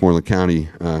the Westmoreland County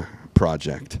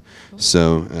project.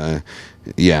 So,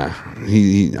 yeah,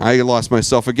 I lost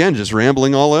myself again, just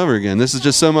rambling all over again. This is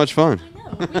just so much fun.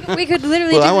 I know. We could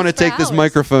literally. Well, do I want to this for take this hours.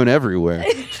 microphone everywhere.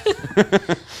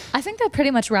 I think that pretty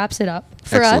much wraps it up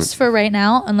for Excellent. us for right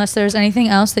now, unless there's anything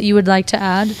else that you would like to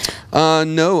add.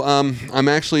 No, I'm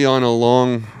actually on a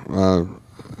long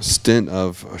stint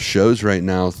of shows right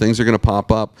now. Things are going to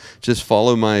pop up. Just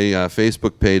follow my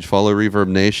Facebook page, follow Reverb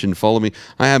Nation, follow me.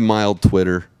 I have mild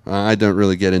Twitter. I don't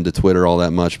really get into Twitter all that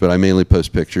much, but I mainly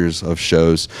post pictures of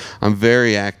shows. I'm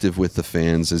very active with the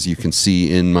fans, as you can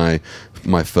see in my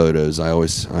photos. I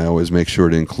always make sure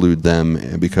to include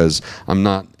them because I'm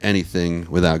not anything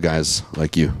without guys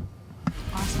like you.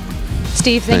 Awesome.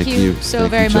 Steve, thank you so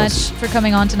Thank very you, much Chelsea. for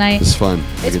coming on tonight. It's fun.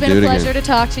 It's been a pleasure to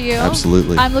talk to you.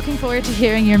 Absolutely. I'm looking forward to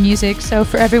hearing your music. So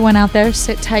for everyone out there,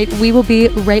 sit tight. We will be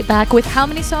right back with how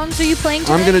many songs are you playing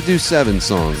today? I'm going to do 7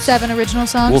 songs. 7 original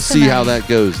songs. We'll see how that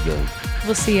goes, though.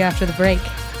 We'll see you after the break.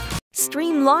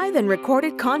 Stream live and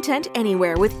recorded content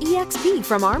anywhere with EXP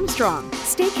from Armstrong.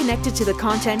 Stay connected to the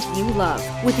content you love.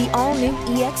 With the all-new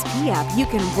EXP app, you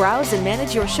can browse and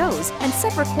manage your shows and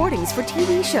set recordings for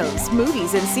TV shows,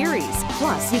 movies, and series.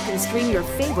 Plus, you can stream your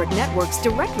favorite networks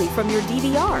directly from your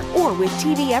DVR or with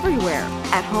TV Everywhere.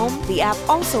 At home, the app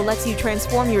also lets you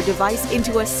transform your device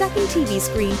into a second TV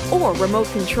screen or remote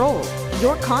control.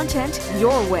 Your content,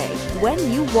 your way, when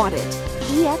you want it.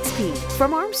 EXP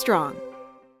from Armstrong.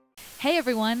 Hey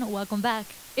everyone, welcome back.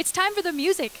 It's time for the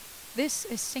music. This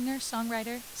is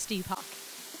singer-songwriter Steve Hawk.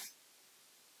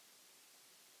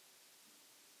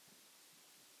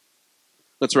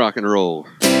 Let's rock and roll.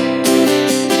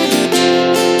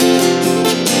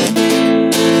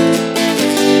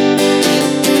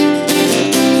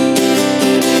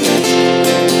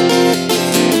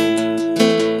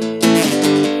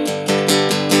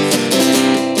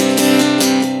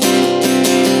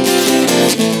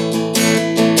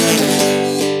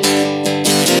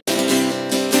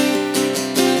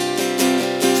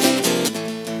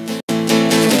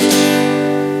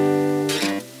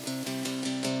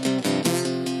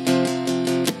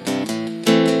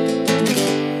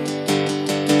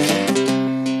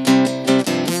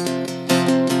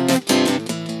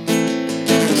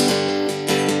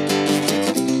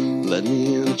 Let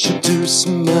me introduce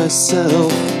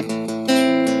myself.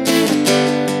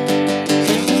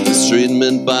 This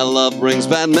treatment by love brings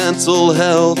bad mental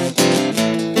health.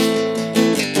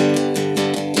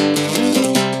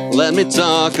 Let me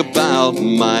talk about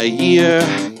my year.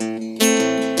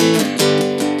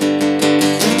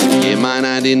 Gave my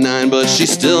 99, but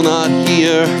she's still not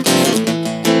here.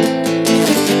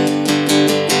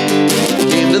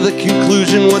 To the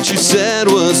conclusion what you said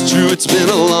was true. It's been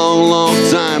a long, long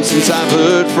time since I've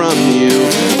heard from you.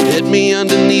 Hit me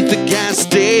underneath the gas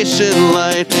station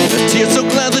light, a tear so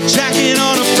glad the jacket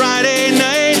on a Friday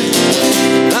night.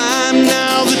 I'm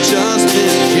now the just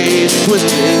in case. When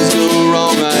things go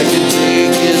wrong I can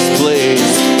take his place.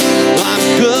 I'm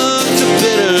cooked to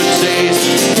bitter taste,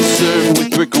 served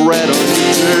with regret on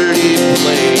your dirty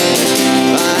plate.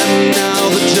 I'm now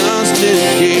the just in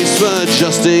case, but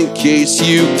just in case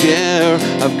you care,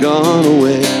 I've gone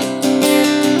away.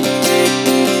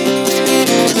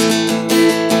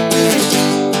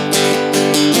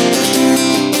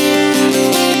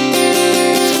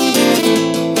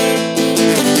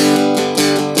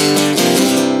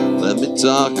 Let me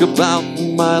talk about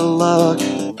my luck.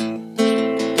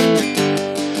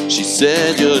 She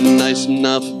said, you're nice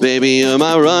enough, baby, you're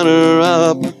my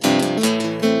runner-up.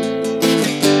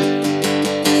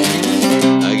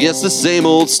 I guess the same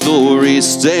old story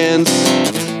stands,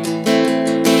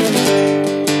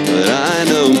 but I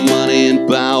know money and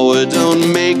power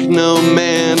don't make no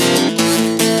man.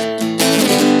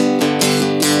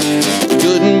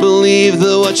 Couldn't believe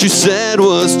that what you said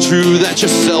was true, that your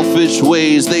selfish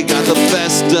ways, they got the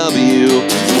best of you.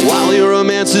 While your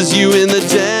romance is you in the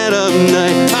dead of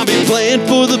night, I'll be playing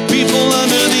for the people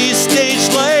under these stage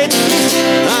lights.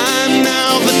 I'm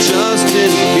now the just in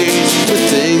case, when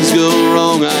things go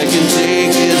wrong I can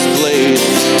take his place.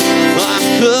 I've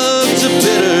cooked a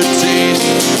bitter taste,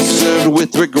 served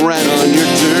with regret on your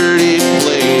dirty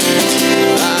plate.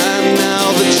 I'm now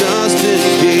the just in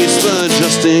case, but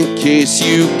just in case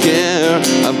you care,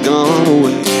 I've gone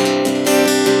away.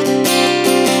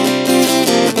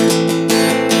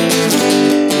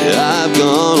 I've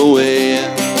gone away.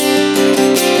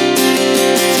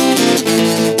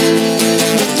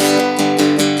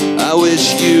 I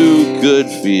wish you could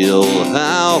feel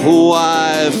how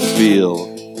I feel,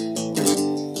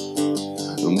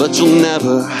 but you'll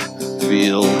never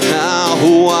feel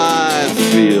how I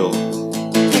feel.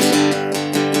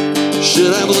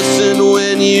 Should have listened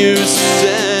when you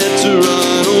said to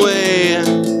run away,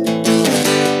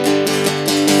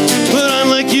 but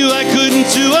unlike you I couldn't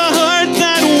do a heart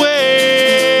that way.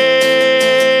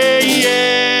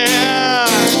 Yeah,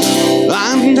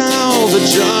 I'm now the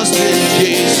just in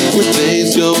case, when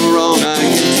things go wrong I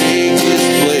can take his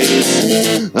place.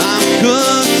 I'm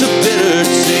cooked a bitter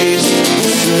taste,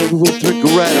 served with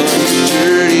regret on your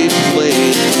dirty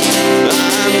plate.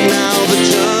 I'm now the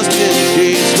just in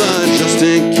case, but just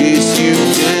in case you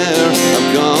care, I've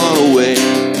gone away.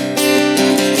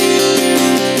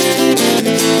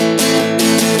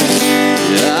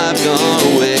 Yeah, I've gone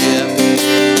away.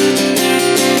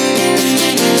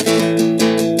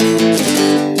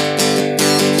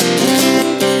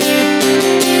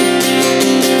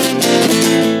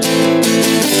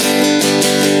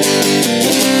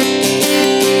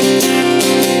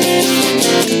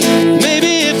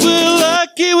 Maybe if we're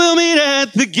lucky we'll meet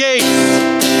at the gate.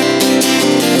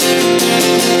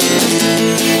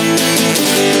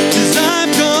 'Cause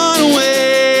I've gone away.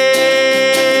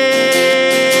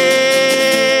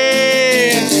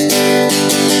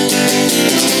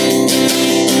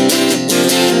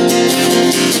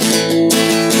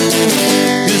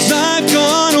 'Cause I've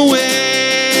gone away.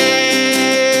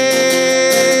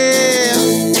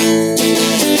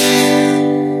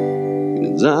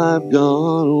 'Cause I've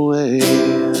gone away.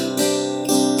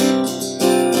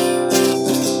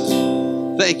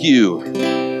 Thank you.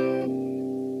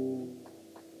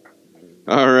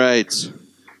 All right.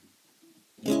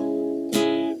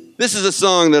 This is a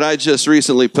song that I just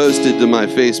recently posted to my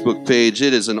Facebook page.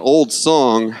 It is an old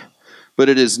song, but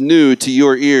it is new to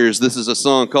your ears. This is a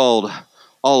song called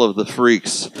All of the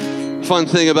Freaks. Fun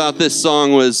thing about this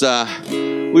song was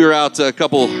we were out,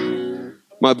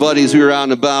 my buddies, we were out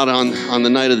and about on the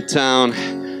night of the town,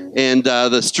 and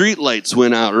the street lights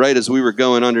went out right as we were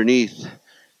going underneath.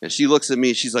 And she looks at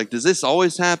me, she's like, does this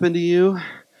always happen to you?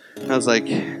 I was like,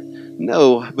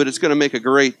 no, but it's going to make a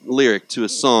great lyric to a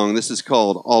song. This is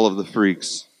called All of the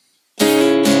Freaks.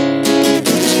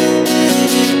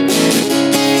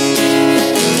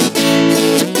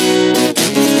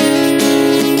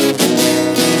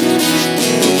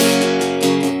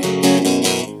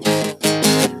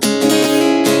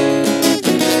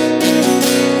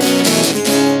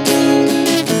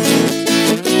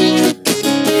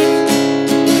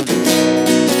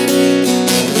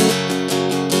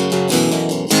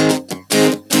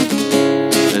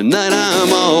 At night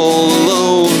I'm all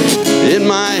alone, in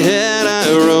my head I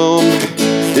roam.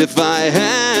 If I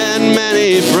had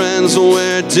many friends,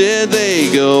 where did they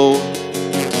go?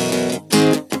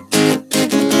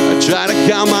 I try to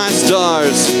count my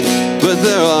stars, but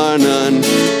there are none.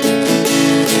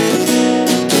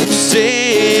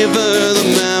 Savor the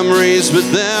memories, but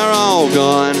they're all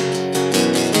gone.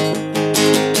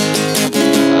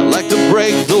 I'd like to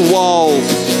break the walls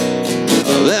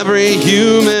of every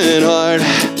human heart,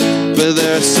 but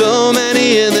there's so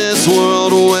many in this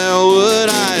world, where would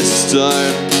I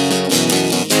start?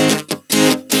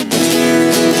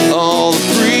 All the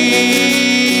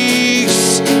freaks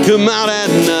come out at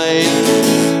night,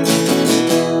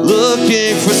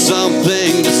 looking for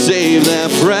something to save their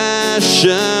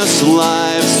precious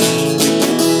lives.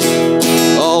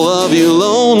 All of you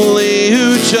lonely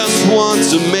who just want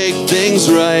to make things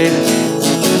right,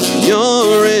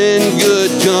 you're in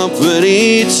good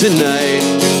company tonight.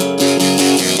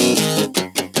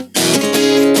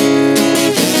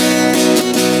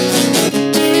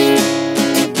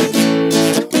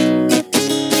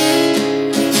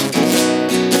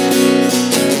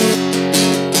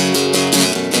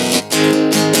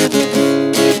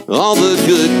 all the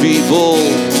good people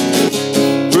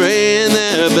pray in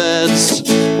their beds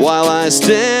while I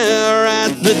stare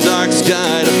at the dark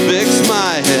sky to fix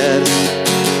my head.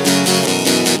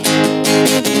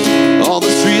 All the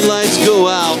streetlights go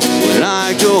out when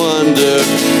I go under.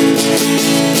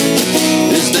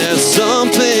 Is there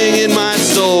something in my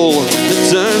soul that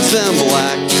turns them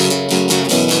black?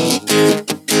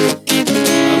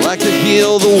 I'd like to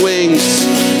heal the wings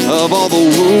of all the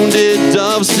wounded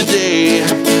doves today,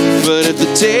 but if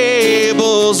the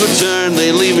tables are turned,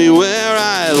 they leave me where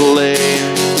I lay.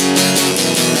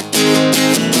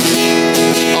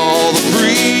 All the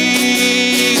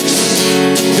freaks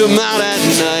come out at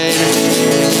night,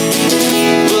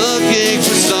 looking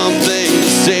for something to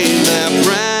save their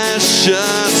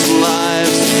precious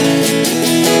lives.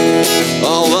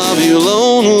 All of you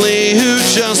lonely who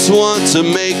just want to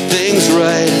make things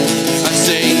right, I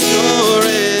say you're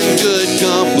in good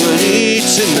company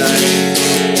tonight.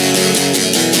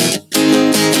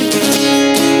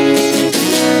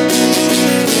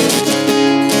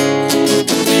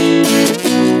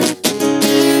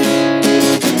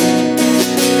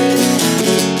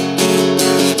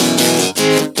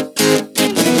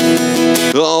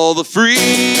 All the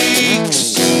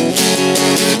freaks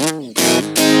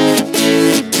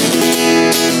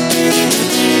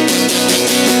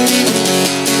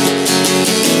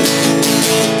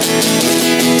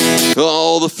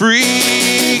all the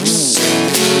freaks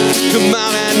come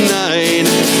out at night,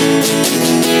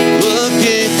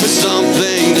 looking for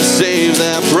something to save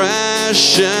their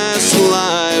precious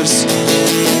lives.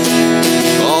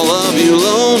 All of you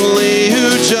lonely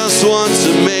who just want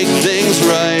to make things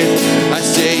right, I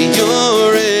say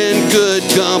you're in good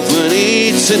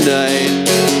company tonight.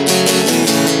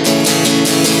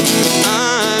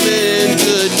 I'm in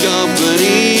good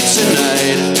company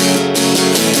tonight.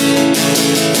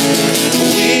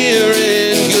 We're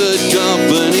in good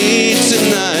company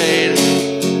tonight.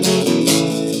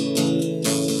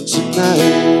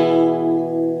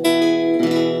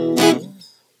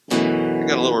 I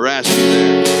got a little raspy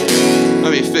there.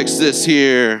 Let me fix this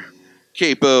here.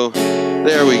 Capo.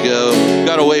 There we go.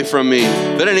 Got away from me.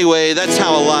 But anyway, that's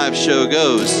how a live show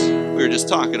goes. We were just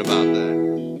talking about that.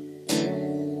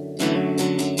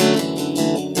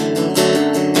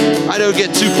 I don't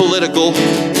get too political,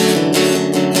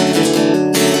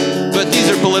 but these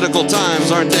are political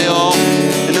times, aren't they all?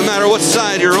 And no matter what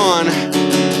side you're on,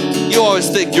 you always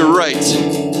think you're right.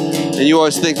 And you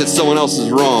always think that someone else is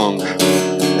wrong.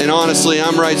 And honestly,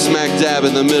 I'm right smack dab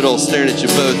in the middle, staring at you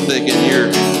both, thinking you're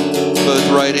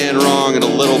both right and wrong, and a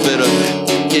little bit of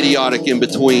idiotic in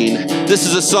between. This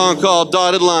is a song called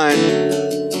Dotted Line.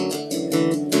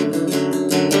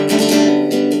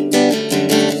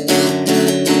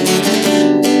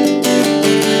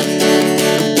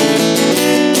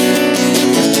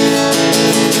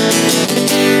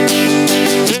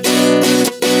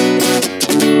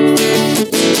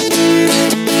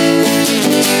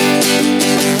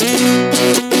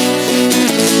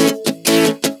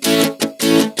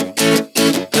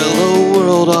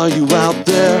 Are you out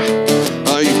there?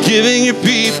 Are you giving your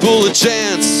people a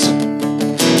chance?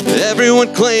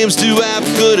 Everyone claims to have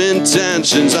good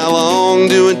intentions. How long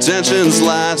do intentions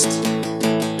last?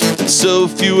 And so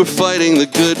few are fighting the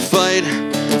good fight,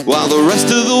 while the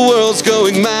rest of the world's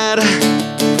going mad.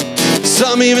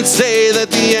 Some even say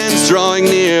that the end's drawing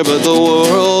near, but the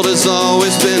world has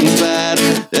always been bad.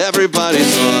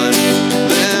 Everybody's on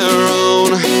their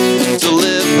own to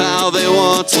live how they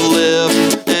want to live,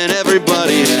 and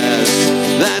everybody has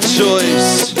that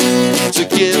choice to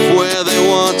give where they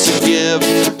want to give,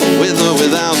 with or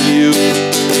without you.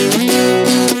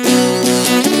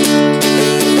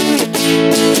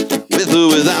 With or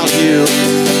without you.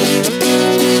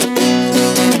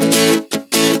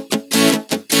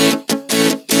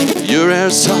 Your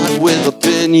hair's hot with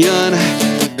opinion,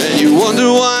 and you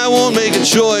wonder why I won't make a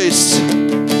choice.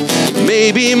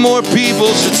 Maybe more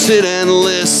people should sit and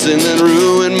listen than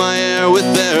ruin my air with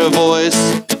their voice.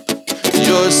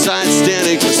 Your side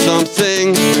standing for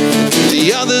something,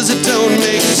 the others it don't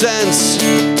make sense.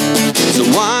 So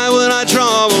why would I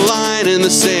draw a line in the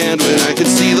sand when I could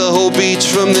see the whole beach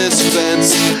from this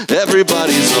fence?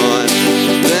 Everybody's on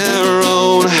their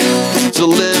own to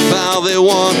live how they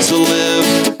want to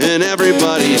live, and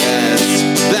everybody has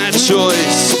that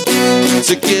choice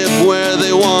to give where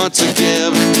they want to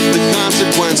give. The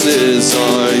consequences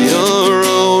are your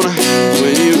own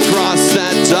when you cross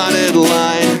that dotted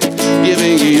line,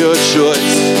 giving you your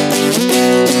choice,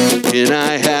 and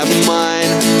I have mine.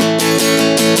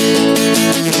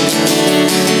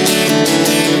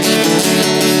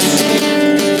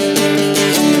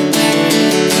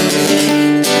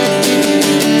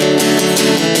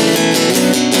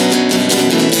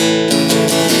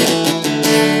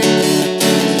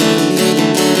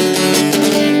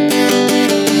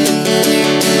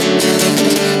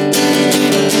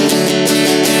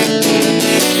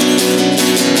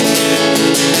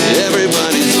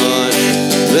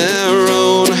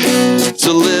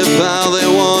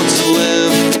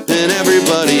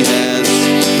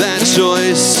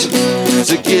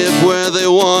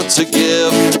 want to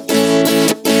give.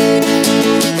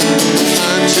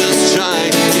 I'm just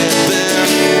trying to get there.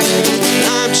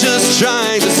 I'm just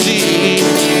trying to see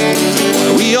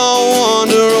why we all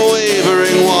wander a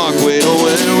wavering walkway to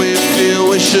where we feel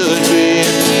we should be.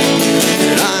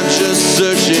 And I'm just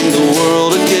searching the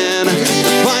world again to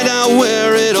find out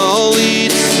where it all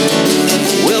leads.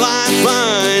 Will I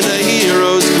find a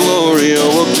hero's glory, or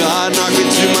will God knock me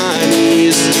to my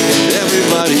knees?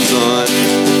 Everybody's on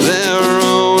their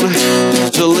own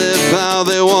to live how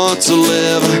they want to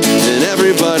live, and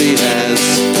everybody has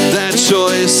that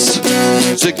choice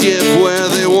to give where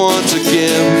they want to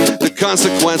give. The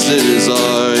consequences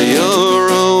are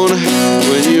your own.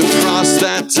 When you cross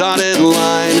that dotted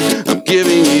line, I'm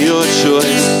giving you your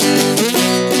choice.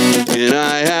 Can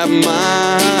I have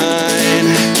mine?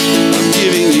 I'm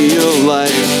giving you your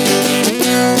life.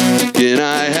 Can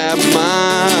I have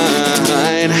mine?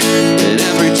 In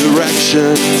every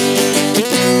direction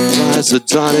lies a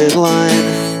dotted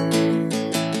line.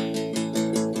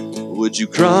 Would you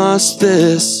cross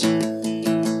this?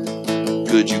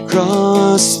 Could you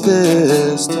cross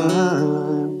this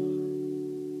time?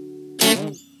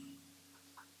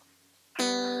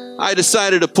 I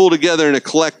decided to pull together an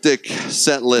eclectic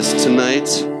set list tonight.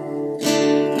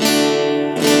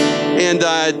 And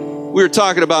we were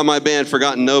talking about my band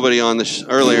Forgotten Nobody on the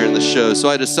earlier in the show, so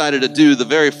I decided to do the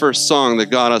very first song that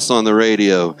got us on the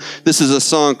radio. This is a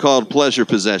song called Pleasure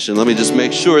Possession. Let me just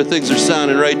make sure things are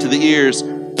sounding right to the ears.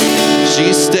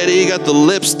 She's steady, got the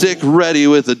lipstick ready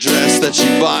with a dress that she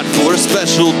bought for a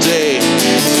special day.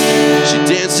 She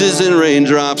dances in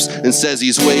raindrops and says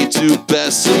he's way too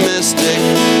pessimistic.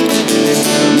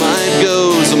 Her mind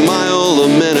goes a mile a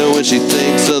minute when she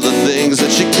thinks of the things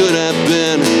that she could have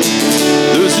been.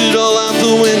 Throws it all out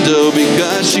the window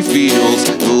because she feels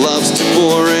the love's too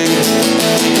boring.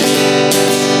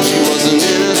 She was an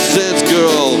innocent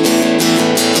girl,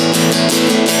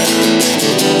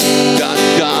 got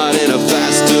caught in a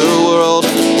faster world.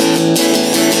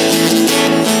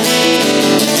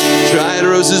 Tried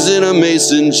roses in a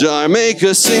mason jar, make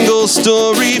a single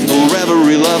story for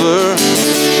every lover.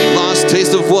 She lost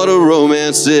taste of what a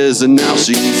romance is, and now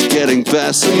she's getting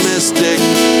pessimistic.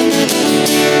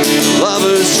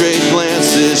 Lovers trade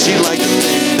glances, she liked to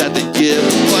think that they give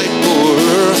a fight for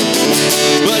her,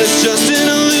 but it's just an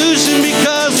illusion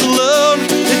because alone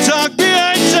they talk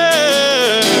behind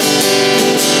her.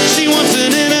 She wants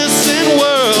an innocent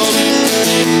world,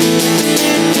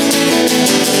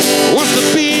 wants to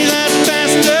be that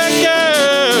faster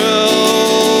girl.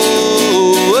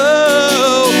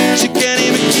 Whoa. She can't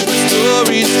even keep her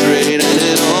story straight, and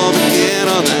it all began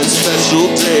on that special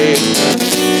day.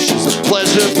 She's a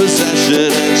pleasure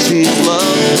possession, and she's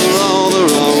loved for all the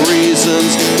wrong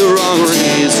reasons, the wrong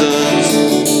reasons.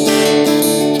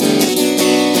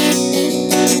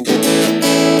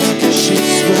 She's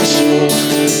special.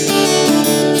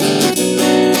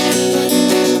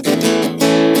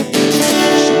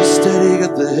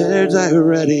 The hair dye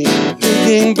ready,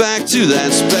 thinking back to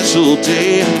that special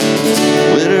day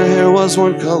when her hair was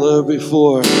one color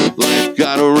before life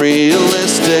got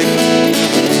realistic.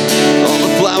 All the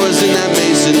flowers in that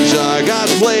mason jar got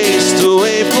placed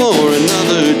away for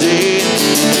another day.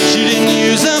 She didn't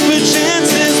use up her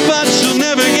chances, but she'll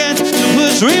never get to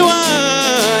push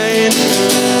rewind.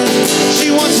 She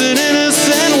wants an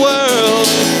innocent world,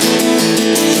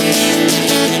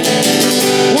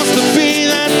 wants to be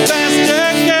that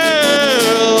faster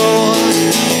girl.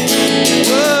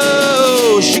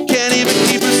 Whoa, she can't even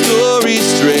keep her story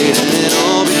straight, and it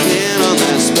all began on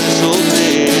that special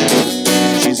day.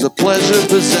 She's a pleasure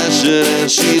possession, and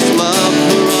she's loved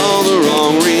for all the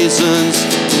wrong reasons.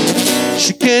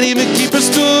 She can't even keep her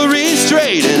story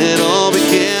straight, and it all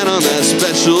began on that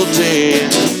special day.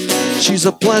 She's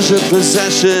a pleasure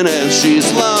possession, and she's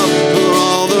loved for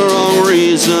all the wrong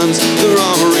reasons, the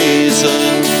wrong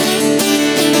reasons.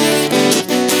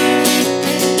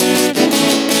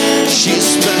 She's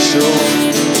special.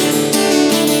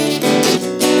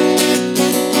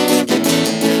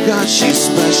 God, she's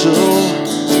special.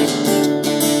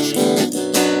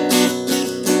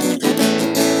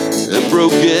 And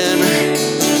broken.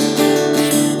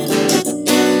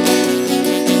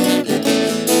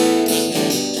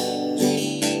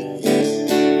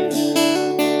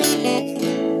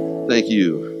 Thank you.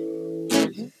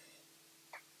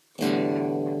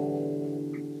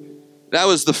 That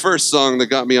was the first song that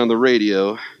got me on the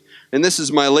radio, and this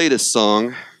is my latest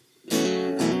song.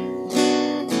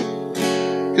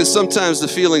 Because sometimes the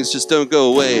feelings just don't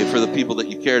go away for the people that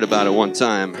you cared about at one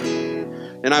time.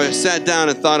 And I sat down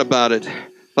and thought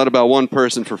about one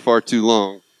person for far too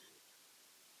long.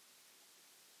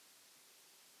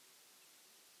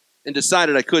 and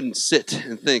decided I couldn't sit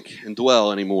and think and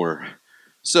dwell anymore.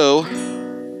 So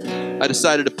I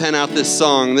decided to pen out this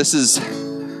song. This is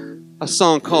a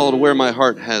song called Where My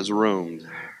Heart Has Roamed.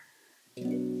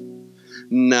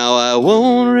 Now I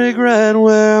won't regret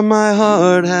where my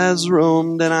heart has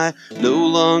roamed, and I no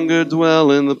longer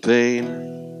dwell in the pain.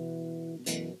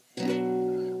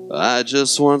 I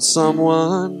just want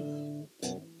someone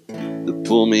to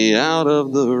pull me out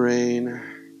of the rain.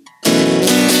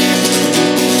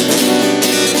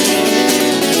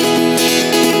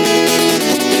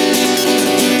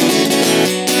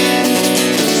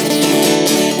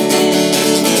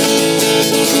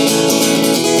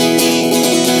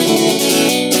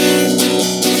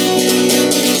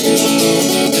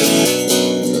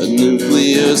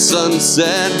 A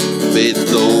sunset bathed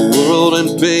the world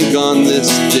in pink on this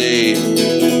day.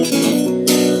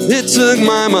 It took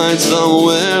my mind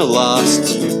somewhere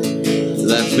lost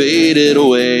that faded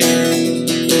away.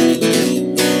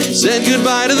 Said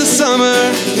goodbye to the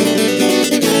summer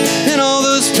and all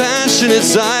those passionate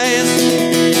sighs.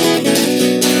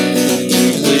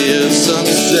 Clear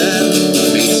sunset,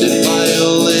 painted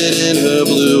violet in her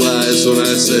blue eyes when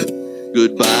I said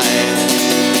goodbye.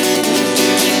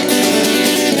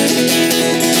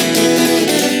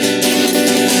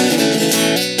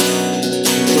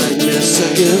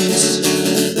 Seconds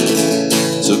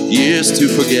took years to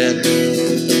forget.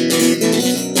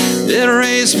 It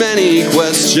raised many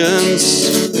questions.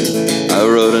 I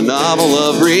wrote a novel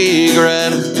of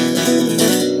regret.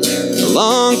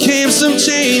 Along came some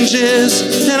changes,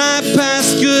 and I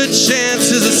passed good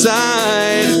chances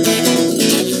aside.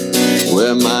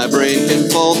 Where my brain can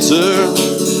falter,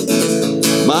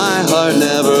 my heart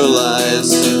never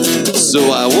lies.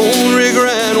 So I won't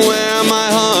regret where my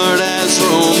heart has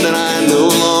roamed, and I no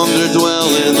longer dwell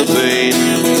in the pain.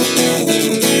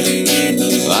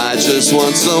 I just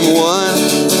want someone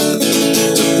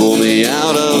to pull me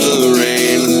out of the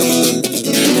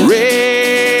rain. Rain.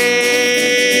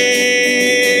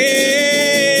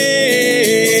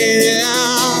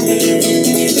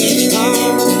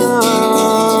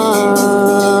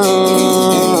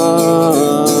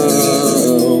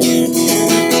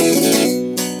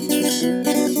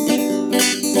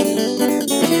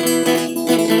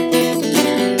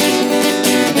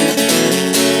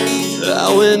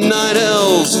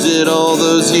 Did all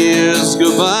those years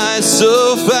go by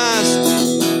so fast?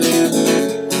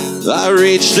 I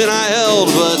reached and I held,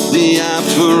 but the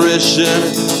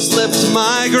apparition slipped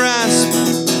my grasp.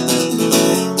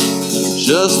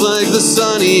 Just like the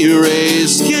sunny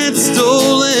rays get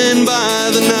stolen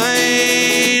by the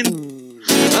night,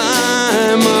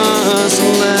 I must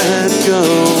let go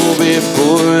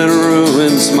before it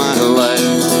ruins my life.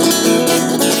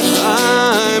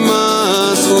 I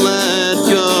must let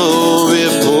go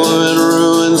before it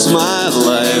ruins my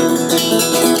life.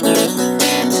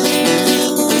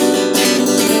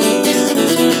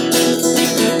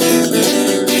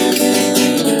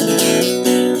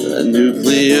 A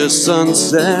nuclear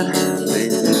sunset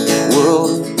made the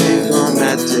world pink on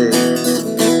that day.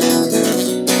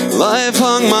 Life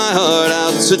hung my heart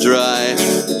out to dry,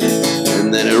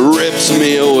 and then it ripped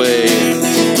me away.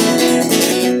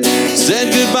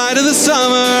 Said goodbye to the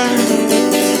summer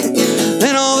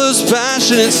and all those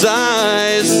passionate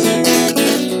sighs.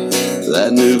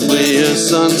 That nuclear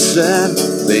sunset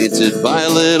painted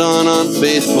violet on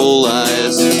unfaithful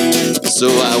eyes. So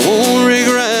I won't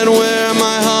regret where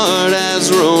my heart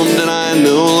has roamed, and I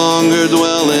no longer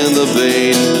dwell in the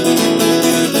pain.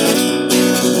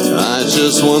 I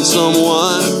just want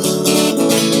someone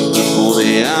to pull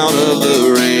me out of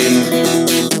the rain.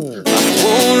 I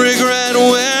won't regret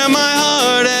where my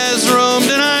heart has roamed,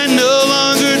 and I no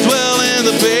longer dwell in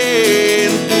the pain.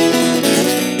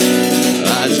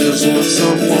 I just want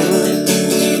someone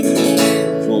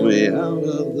to pull me out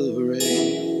of the rain.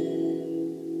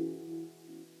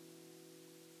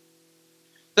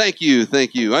 Thank you,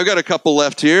 thank you. I've got a couple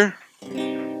left here.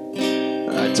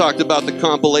 I talked about the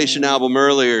compilation album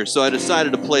earlier, so I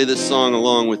decided to play this song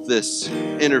along with this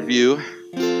interview.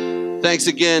 Thanks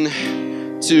again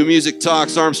to Music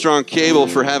Talks Armstrong Cable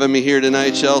for having me here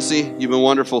tonight, Chelsea. You've been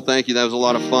wonderful. Thank you. That was a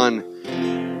lot of fun.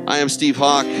 I am Steve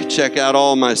Hawk. Check out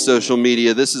all my social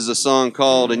media. This is a song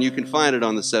called, and you can find it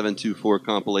on the 724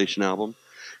 compilation album.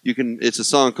 It's a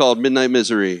song called Midnight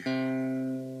Misery.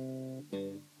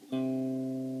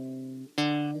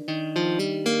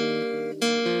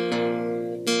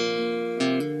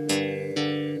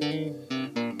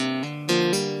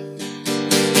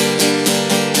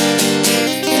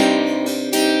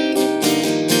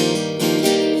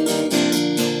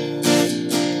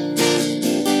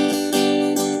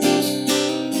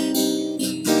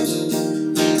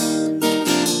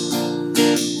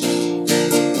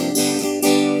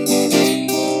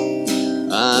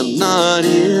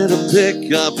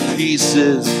 pick up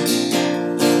pieces.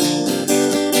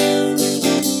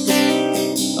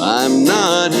 I'm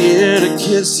not here to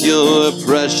kiss your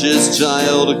precious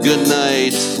child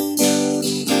goodnight.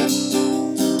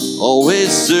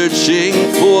 Always searching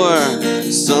for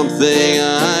something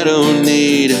I don't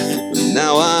need. But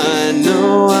now I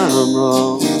know I'm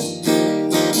wrong.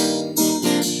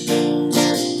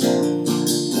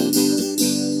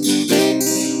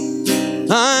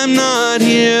 I'm not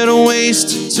here to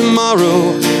waste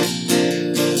tomorrow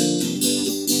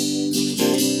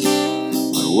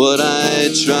on what I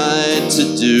tried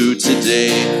to do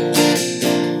today.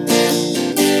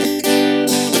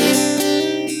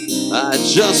 I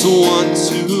just want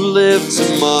to live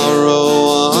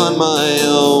tomorrow on my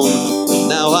own. But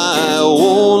now I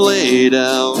won't lay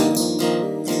down.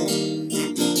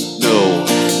 No.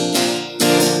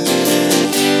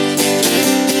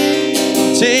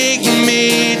 Take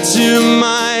me to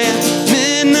my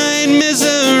midnight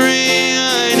misery.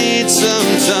 I need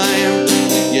some time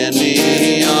to get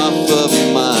me off of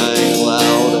my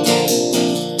cloud.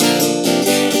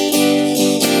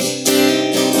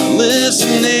 I'm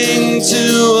listening to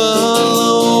a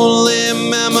lonely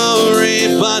memory,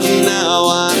 but now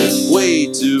I'm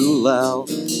way too loud.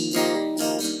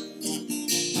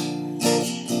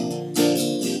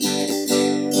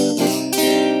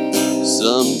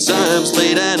 Sometimes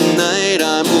late at night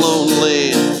I'm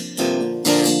lonely.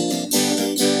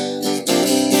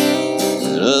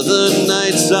 Other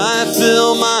nights I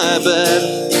fill my bed.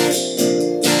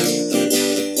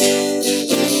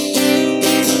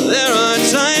 There are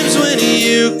times when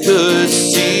you could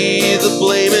see the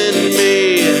blame in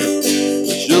me,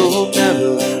 but you'll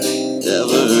never,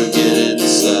 never get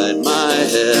inside my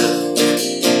head.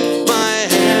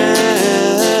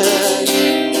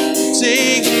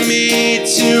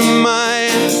 To my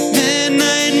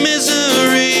midnight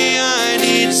misery, I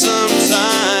need some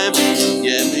time to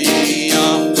get me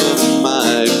off of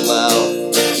my cloud.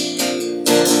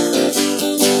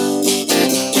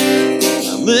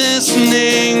 I'm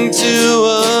listening to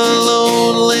a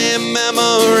lonely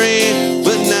memory,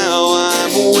 but now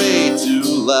I'm way too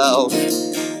loud.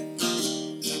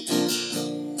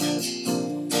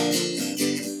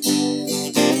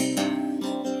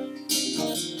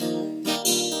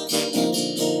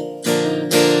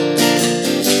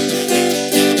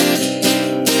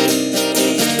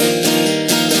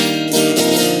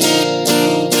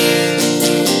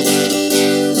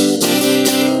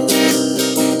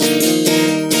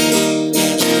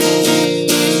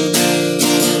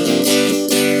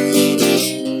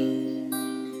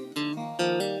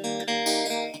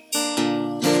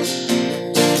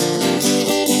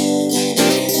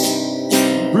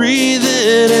 Breathe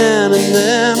it in and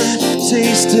then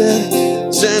taste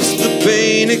it. Sense the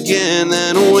pain again,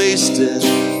 then waste it.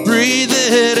 Breathe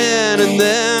it in and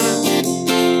then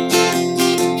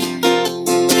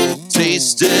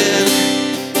taste it.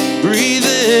 Breathe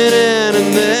it in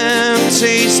and then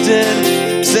taste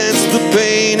it. Sense the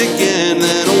pain again,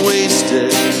 then waste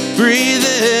it. Breathe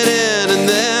it in and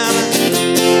then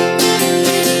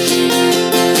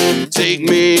take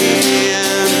me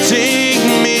and take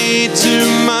me to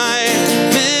my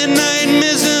midnight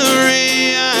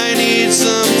misery. I need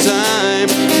some time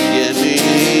to get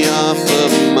me off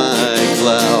of my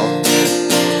cloud.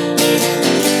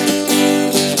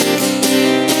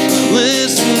 I'm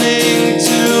listening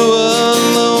to a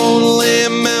lonely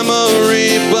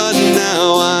memory, but now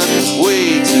I'm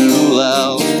way too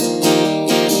loud.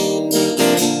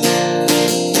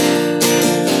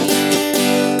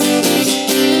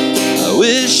 I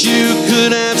wish you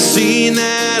could have seen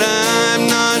that I'm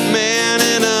not man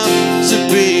enough to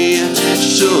be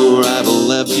sure I've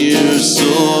left you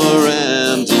sore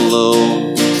and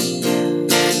alone.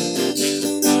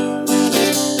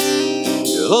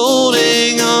 You're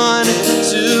holding on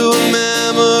to a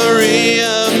memory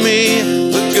of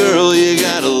me, but girl, you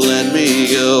gotta let me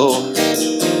go.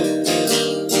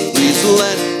 Please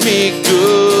let me go.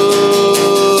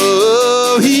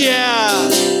 Yeah.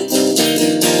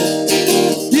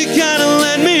 You gotta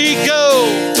let me go.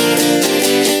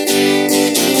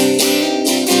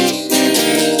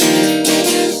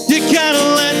 You gotta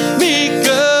let me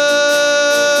go.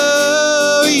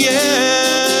 Yeah.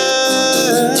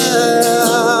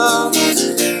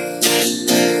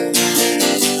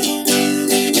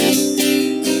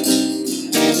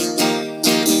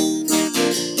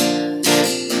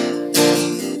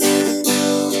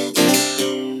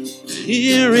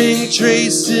 Hearing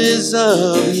traces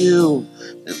of you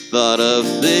and thought of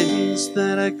things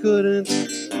that I couldn't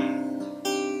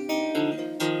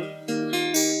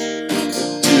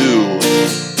do.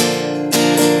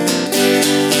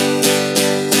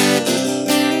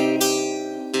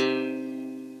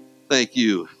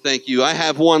 Thank you. I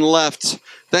have one left.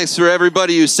 Thanks for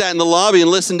everybody who sat in the lobby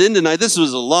and listened in tonight. This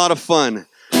was a lot of fun.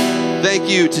 Thank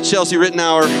you to Chelsea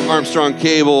Rittenauer, Armstrong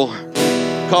Cable,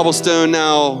 Cobblestone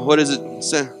now, what is it?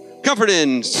 Comfort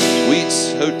Inn,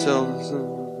 Suites, Hotels.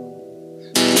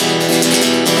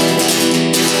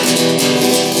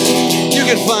 You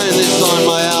can find this on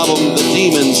my album, The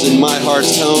Demons in My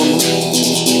Heart's Home,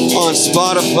 on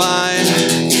Spotify,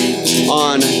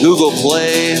 on Google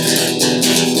Play,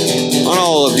 on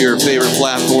all of your favorite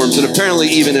platforms, and apparently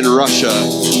even in Russia.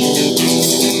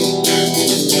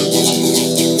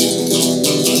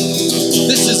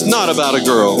 This is not about a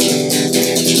girl.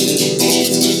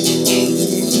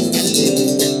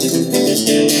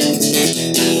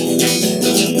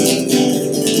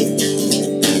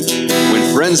 When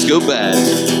friends go bad.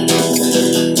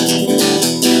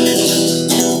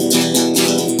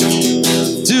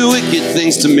 Do wicked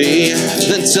things to me,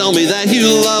 then tell me that you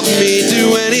love me.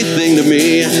 Do anything to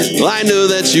me, I know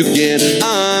that you can.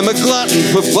 I'm a glutton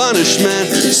for punishment,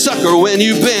 sucker when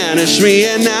you banish me,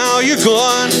 and now you're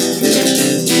gone.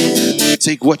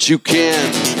 Take what you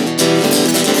can.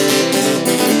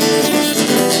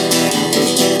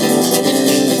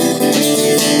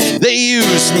 They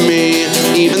use me,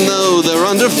 even though they're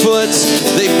underfoot.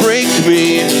 They break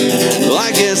me.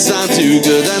 I guess I'm too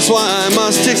good, that's why I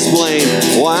must explain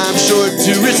why I'm short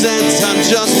to resent. I'm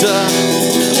just a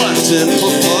glutton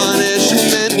for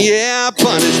punishment. Yeah,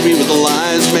 punish me with the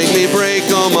lies, make me break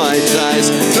all my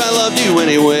ties, but I loved you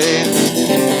anyway.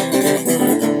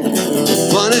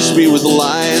 Punish me with the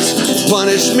lies,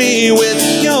 punish me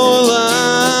with your lies,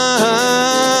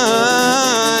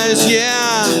 yeah.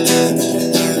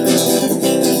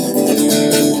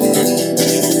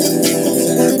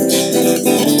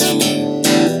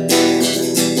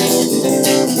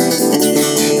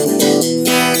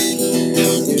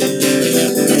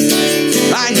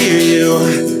 I hear you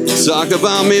talk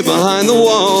about me behind the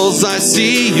walls. I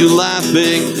see you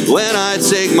laughing when I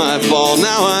take my fall.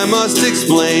 Now I must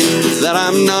explain that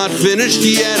I'm not finished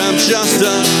yet. I'm just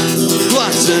a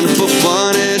glutton for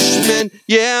punishment.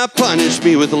 Yeah, punish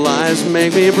me with lies,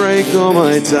 make me break all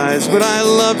my ties, but I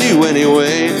love you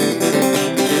anyway.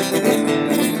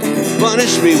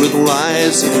 Punish me with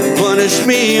lies, punish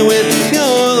me with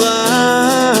your lies,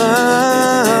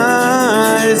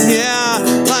 yeah.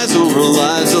 Lies over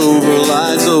lies over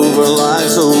lies over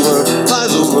lies over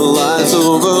lies over lies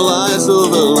over lies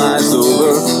over lies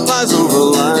over lies over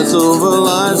lies over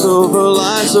lies over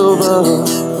lies over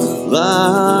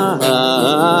lies.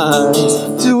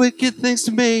 Do wicked things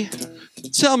to me,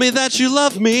 tell me that you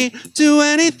love me. Do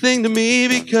anything to me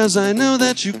because I know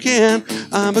that you can.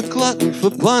 I'm a glutton for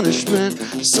punishment,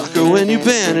 sucker when you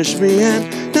banish me,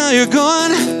 and now you're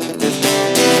gone.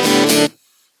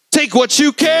 Take what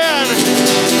you can.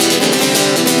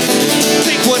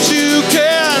 Take what you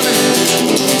can.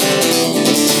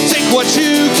 Take what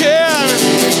you can.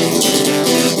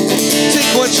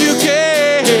 Take what you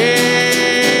can.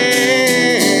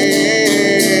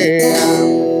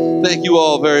 Thank you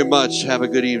all very much. Have a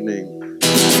good evening.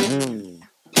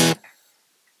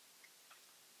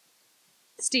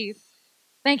 Steve,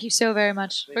 thank you so very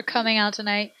much for coming out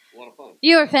tonight. A lot of fun.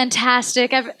 You are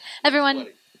fantastic. Everyone,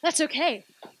 that's okay.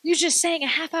 You just sang a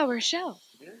half-hour show.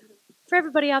 For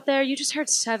everybody out there, you just heard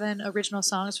 7 original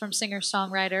songs from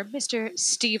singer-songwriter Mr.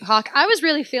 Steve Hawk. I was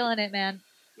really feeling it, man.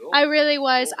 Cool. I really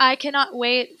was. I cannot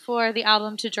wait for the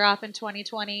album to drop in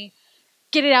 2020.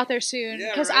 Get it out there soon,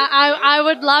 because I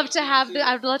would love to have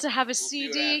a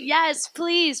CD. Yes,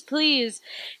 please, please.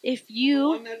 If you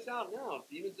One that's out now,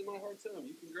 Demons in My Heart's Home.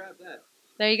 You can grab that.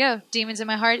 there you go. Demons in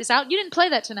My Heart is out. You didn't play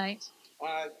that tonight.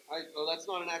 Oh, that's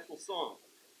not an actual song.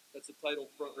 That's a title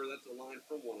from, or that's a line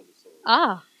from one of the songs.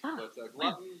 But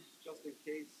Glutton, Just in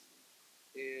Case,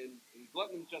 and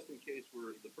Glutton, Just in Case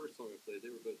were the first song I played. They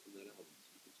were both from that album, so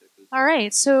you can check those out. All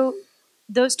right, so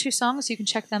those 2 songs, you can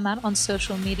check them out on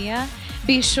social media.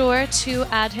 Be sure to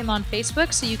add him on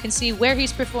Facebook so you can see where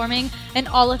he's performing and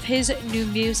all of his new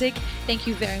music. Thank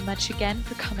you very much again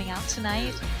for coming out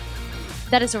tonight.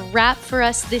 That is a wrap for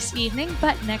us this evening,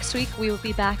 but next week we will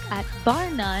be back at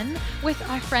Bar None with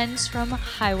our friends from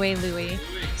Highway Louie.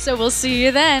 So we'll see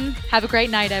you then. Have a great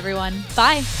night, everyone.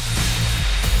 Bye.